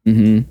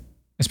 Mm-hmm.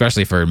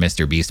 Especially for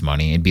Mr. Beast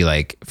money, it'd be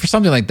like for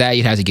something like that,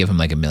 you'd have to give him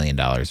like $1 million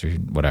or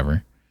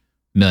whatever,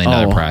 $1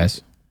 million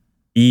prize.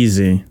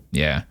 Easy.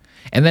 Yeah.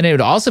 And then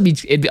it'd also be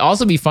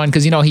fun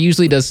because he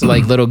usually does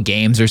like little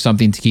games or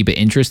something to keep it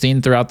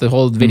interesting throughout the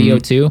whole video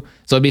too.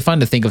 So it'd be fun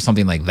to think of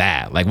something like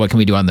that. Like what can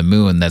we do on the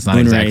moon that's not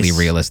exactly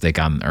realistic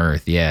on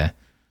Earth? Yeah.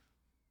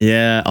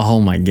 Yeah. Oh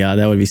my God,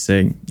 that would be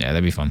sick. Yeah,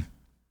 that'd be fun.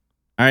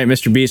 All right,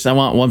 Mr. Beast, I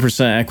want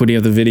 1% equity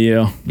of the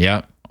video.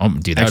 Yeah. Oh,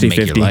 dude, that Actually, would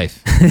make 50. your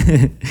life.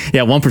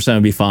 Yeah, 1%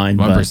 would be fine.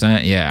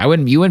 1%. Yeah,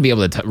 you wouldn't be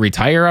able to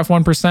retire off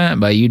 1%,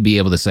 but you'd be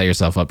able to set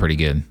yourself up pretty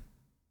good.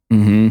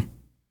 Mm-hmm.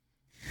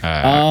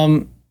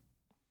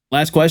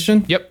 Last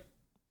question. Yep.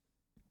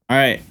 All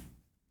right.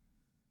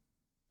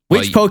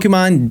 Which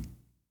Pokemon?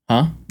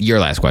 Huh? Your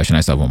last question.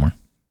 I still have one more.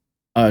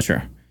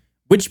 Sure.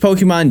 Which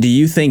Pokemon do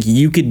you think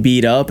you could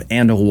beat up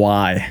and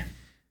why?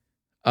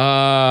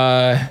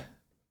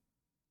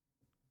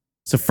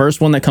 It's the first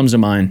one that comes to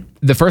mind.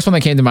 The first one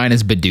that came to mind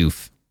is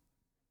Bidoof.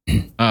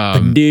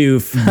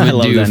 Bidoof. I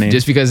love that name.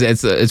 Just because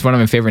it's one of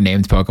my favorite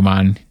named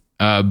Pokemon.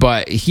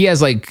 But he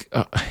has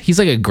he's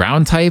like a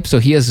ground type, so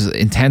he has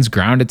intense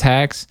ground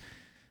attacks.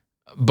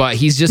 But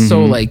he's just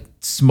so like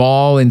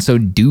small and so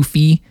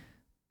doofy.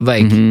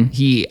 Like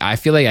I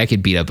feel like I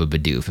could beat up a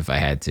Bidoof if I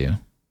had to.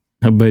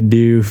 A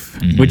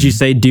Bidoof. Would you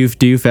say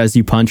doof as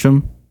you punch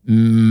him?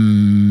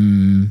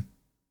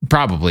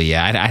 Probably,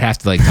 yeah. I'd have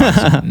to like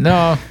talk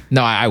no,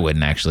 I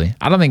wouldn't actually.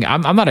 I don't think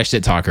I'm not a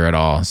shit talker at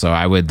all. So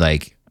I would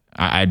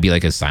I'd be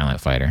like a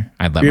silent fighter.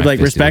 You're like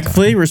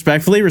respectfully. Yeah.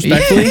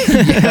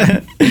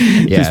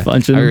 Just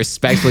punch him. I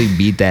respectfully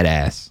beat that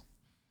ass.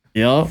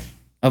 Yep.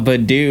 A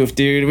Bidoof,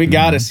 dude. We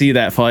gotta see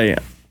that fight.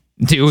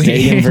 Do we?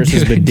 Stadium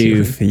versus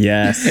Bidoof.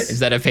 Yes. Is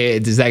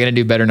that gonna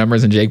do better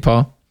numbers than Jake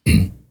Paul?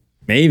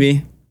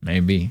 Maybe.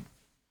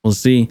 We'll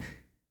see.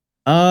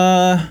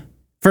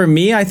 For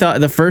me, I thought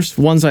the first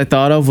ones I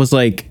thought of was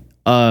like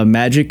a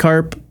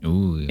Magikarp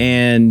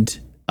and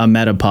a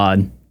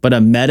Metapod. But a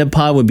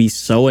Metapod would be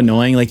so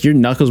annoying. Like your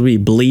knuckles would be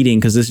bleeding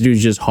because this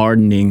dude's just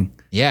hardening.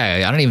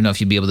 Yeah, I don't even know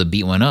if you'd be able to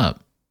beat one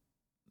up.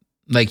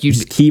 Like you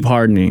just keep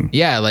hardening.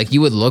 Yeah, like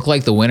you would look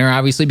like the winner,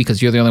 obviously,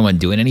 because you're the only one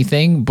doing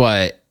anything.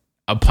 But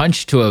a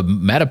punch to a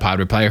Metapod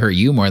would probably hurt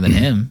you more than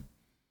him.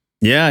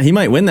 Yeah, he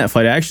might win that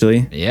fight,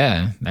 actually.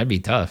 Yeah, that'd be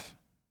tough.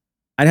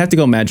 I'd have to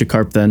go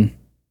Magikarp then.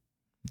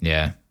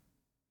 Yeah.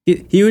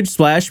 He would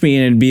splash me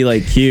and it'd be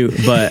like cute,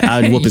 but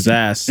I'd whoop his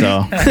ass.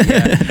 So,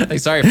 yeah. Like,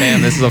 sorry,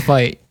 fam, this is a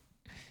fight.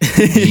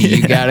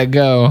 You gotta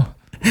go.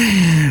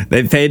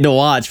 They paid to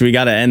watch. We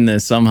gotta end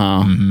this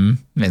somehow. And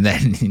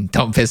then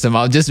don't piss him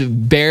off. Just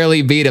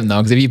barely beat him though,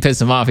 because if you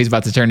piss him off, he's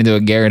about to turn into a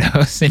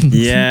Gyarados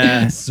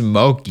and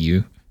smoke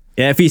you.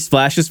 Yeah, if he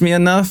splashes me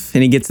enough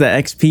and he gets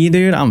that XP,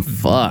 dude, I'm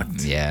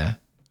fucked. Yeah,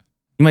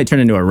 he might turn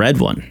into a red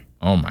one.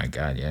 Oh my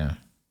god, yeah,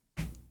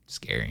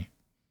 scary.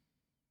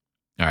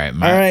 All right,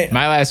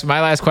 my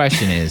last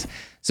question is: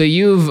 so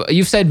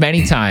you've said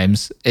many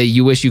times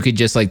you wish you could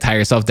just like tie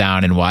yourself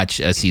down and watch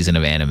a season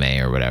of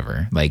anime or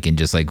whatever, like and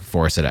just like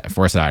force it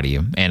out of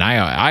you. And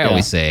I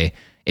always say,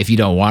 if you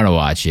don't want to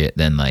watch it,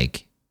 then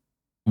like,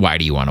 why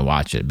do you want to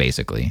watch it?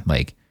 Basically,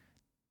 like,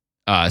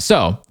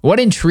 so what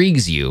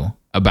intrigues you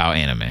about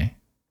anime?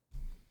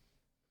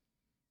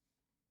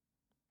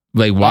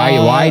 Like,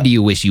 why do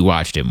you wish you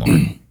watched it more?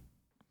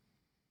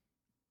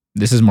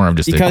 This is more of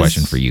just a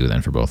question for you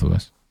than for both of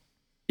us.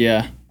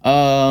 Yeah.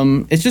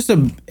 It's just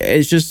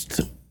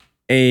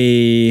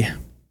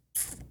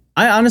I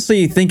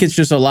honestly think it's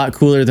just a lot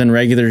cooler than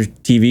regular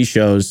TV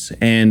shows,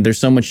 and there's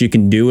so much you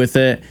can do with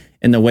it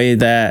in the way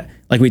that,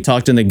 like we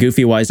talked in the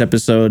Goofy Wise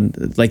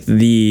episode, like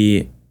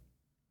the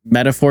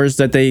metaphors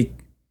that they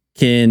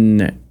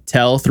can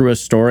tell through a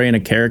story and a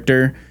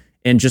character,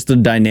 and just the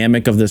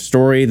dynamic of the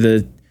story,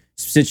 the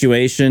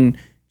situation,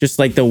 just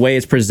like the way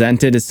it's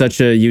presented is such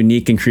a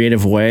unique and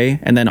creative way.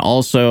 And then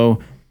also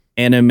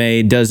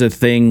anime does a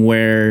thing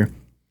where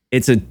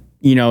it's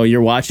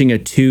you're watching a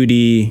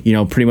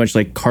 2D, pretty much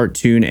like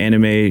cartoon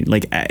anime.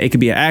 Like it could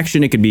be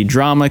action, it could be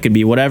drama, it could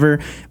be whatever,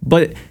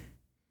 but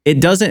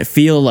it doesn't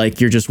feel like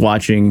you're just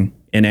watching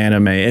an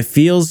anime. It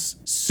feels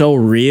so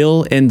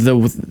real, and the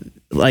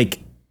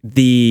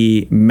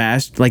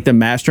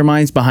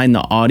masterminds behind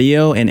the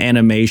audio and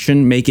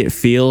animation make it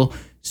feel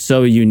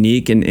so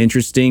unique and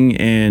interesting.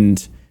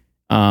 And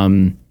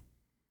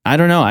I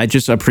don't know, I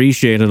just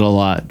appreciate it a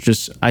lot.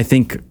 I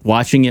think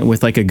watching it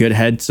with like a good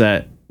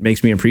headset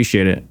makes me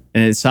appreciate it.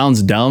 And it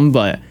sounds dumb,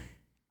 but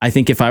I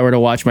think if I were to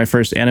watch my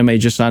first anime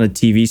just on a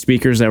TV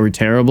speakers that were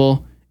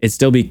terrible, it'd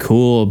still be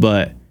cool.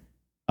 But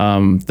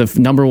the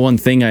number one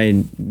thing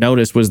I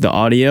noticed was the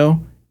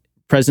audio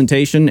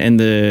presentation, and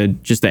the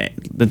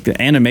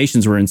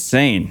animations were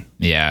insane.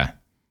 Yeah,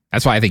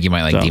 that's why I think you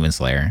might like Demon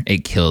Slayer.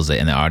 It kills it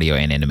in the audio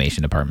and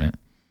animation department.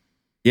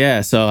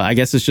 Yeah, so I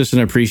guess it's just an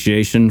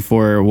appreciation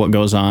for what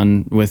goes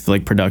on with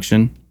like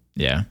production.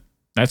 Yeah,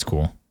 that's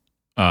cool.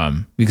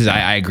 Because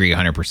I agree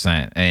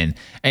 100%. And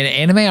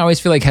anime, I always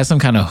feel like has some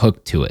kind of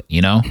hook to it,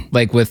 you know,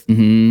 like with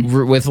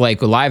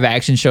like live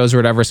action shows or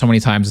whatever. So many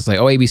times it's like,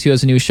 oh, ABC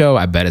has a new show.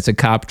 I bet it's a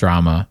cop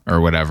drama or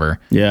whatever.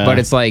 Yeah. But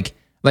it's like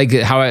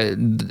how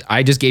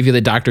I just gave you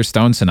the Dr.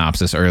 Stone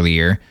synopsis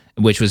earlier,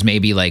 which was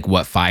maybe like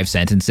 5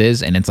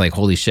 sentences. And it's like,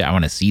 holy shit, I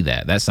want to see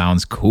that. That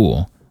sounds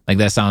cool. Like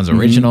that sounds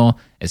original.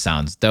 It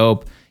sounds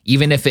dope.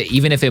 Even if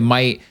it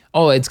might,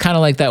 it's kind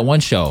of like that one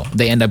show.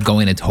 They end up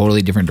going a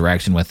totally different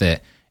direction with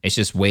it. It's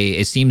just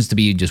it seems to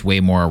be just way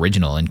more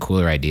original and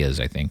cooler ideas,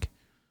 I think.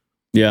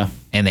 Yeah.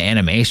 And the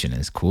animation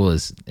is cool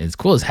as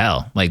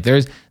hell. Like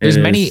there's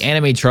many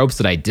anime tropes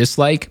that I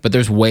dislike, but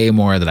there's way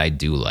more that I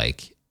do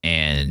like.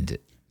 And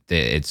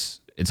it's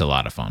a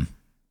lot of fun.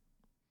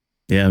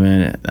 Yeah,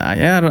 man.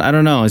 I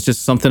don't know. It's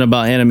just something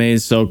about anime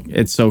it's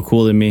so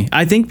cool to me.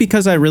 I think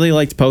because I really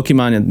liked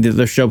Pokemon and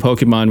the show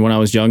Pokemon when I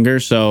was younger,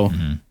 so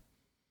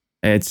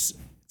it's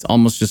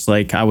almost just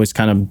like I was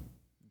kind of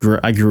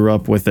I grew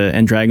up with it.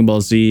 And Dragon Ball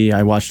Z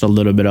I watched a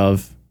little bit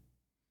of.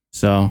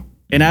 So,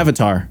 and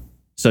Avatar.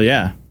 So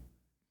yeah.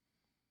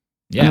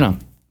 I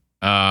don't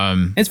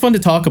know. It's fun to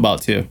talk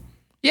about too.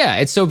 Yeah,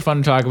 it's so fun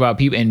to talk about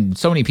people and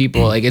so many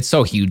people. Like it's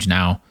so huge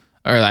now,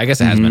 or I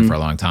guess it has been for a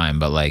long time.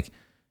 But like,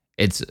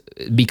 it's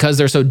because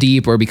they're so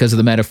deep, or because of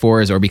the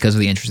metaphors, or because of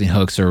the interesting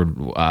hooks, or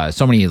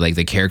so many like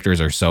the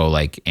characters are so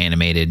like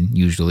animated.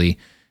 Usually,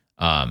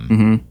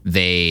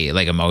 they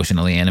like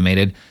emotionally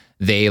animated.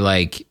 They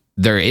like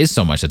there is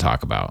so much to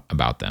talk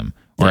about them.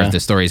 Or if the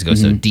stories go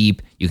so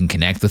deep, you can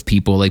connect with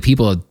people. Like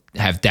people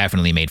have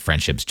definitely made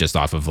friendships just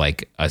off of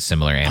like a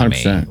similar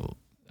anime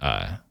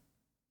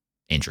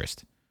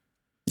interest.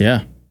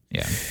 Yeah.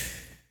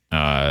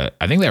 I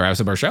think that wraps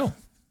up our show.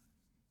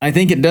 I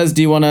think it does.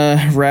 Do you want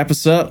to wrap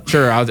us up?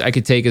 Sure. I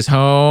could take us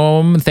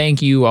home.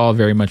 Thank you all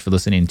very much for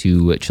listening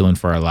to Chillin'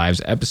 for Our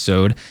Lives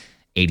episode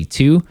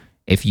 82.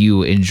 If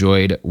you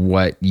enjoyed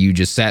what you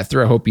just sat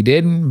through, I hope you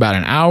did. About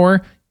an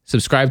hour.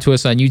 Subscribe to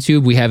us on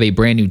YouTube. We have a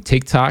brand new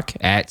TikTok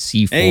at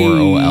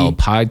C4OL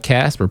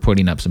Podcast. We're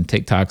putting up some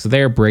TikToks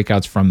there,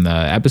 breakouts from the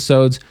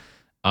episodes,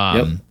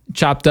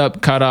 chopped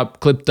up, cut up,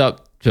 clipped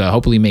up to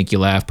hopefully make you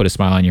laugh, put a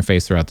smile on your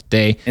face throughout the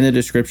day. In the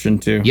description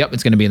too. Yep,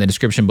 it's going to be in the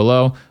description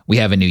below. We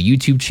have a new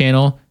YouTube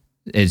channel.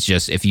 It's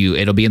just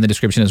it'll be in the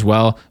description as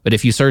well. But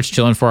if you search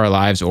Chillin' for Our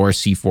Lives or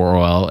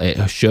C4OL,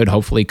 it should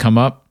hopefully come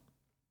up.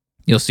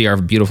 You'll see our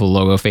beautiful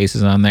logo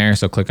faces on there.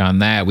 So click on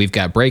that. We've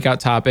got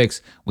breakout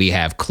topics. We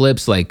have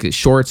clips like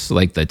shorts,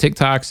 like the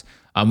TikToks.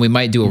 We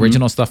might do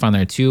original stuff on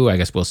there too. I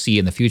guess we'll see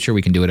in the future.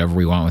 We can do whatever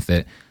we want with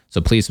it.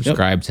 So please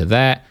subscribe to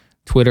that.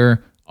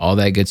 Twitter, all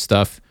that good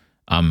stuff.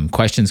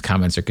 Questions,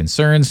 comments, or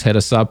concerns, hit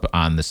us up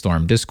on the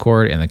Storm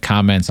Discord and the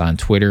comments on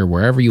Twitter,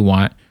 wherever you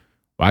want.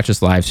 Watch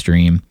us live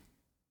stream.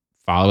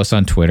 Follow us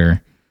on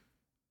Twitter.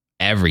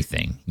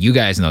 Everything. You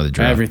guys know the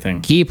drill.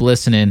 Everything. Keep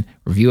listening.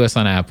 Review us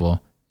on Apple.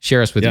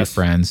 Share us with your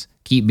friends.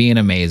 Keep being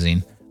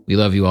amazing. We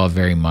love you all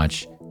very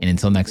much. And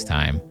until next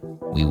time,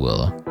 we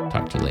will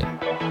talk to you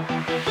later.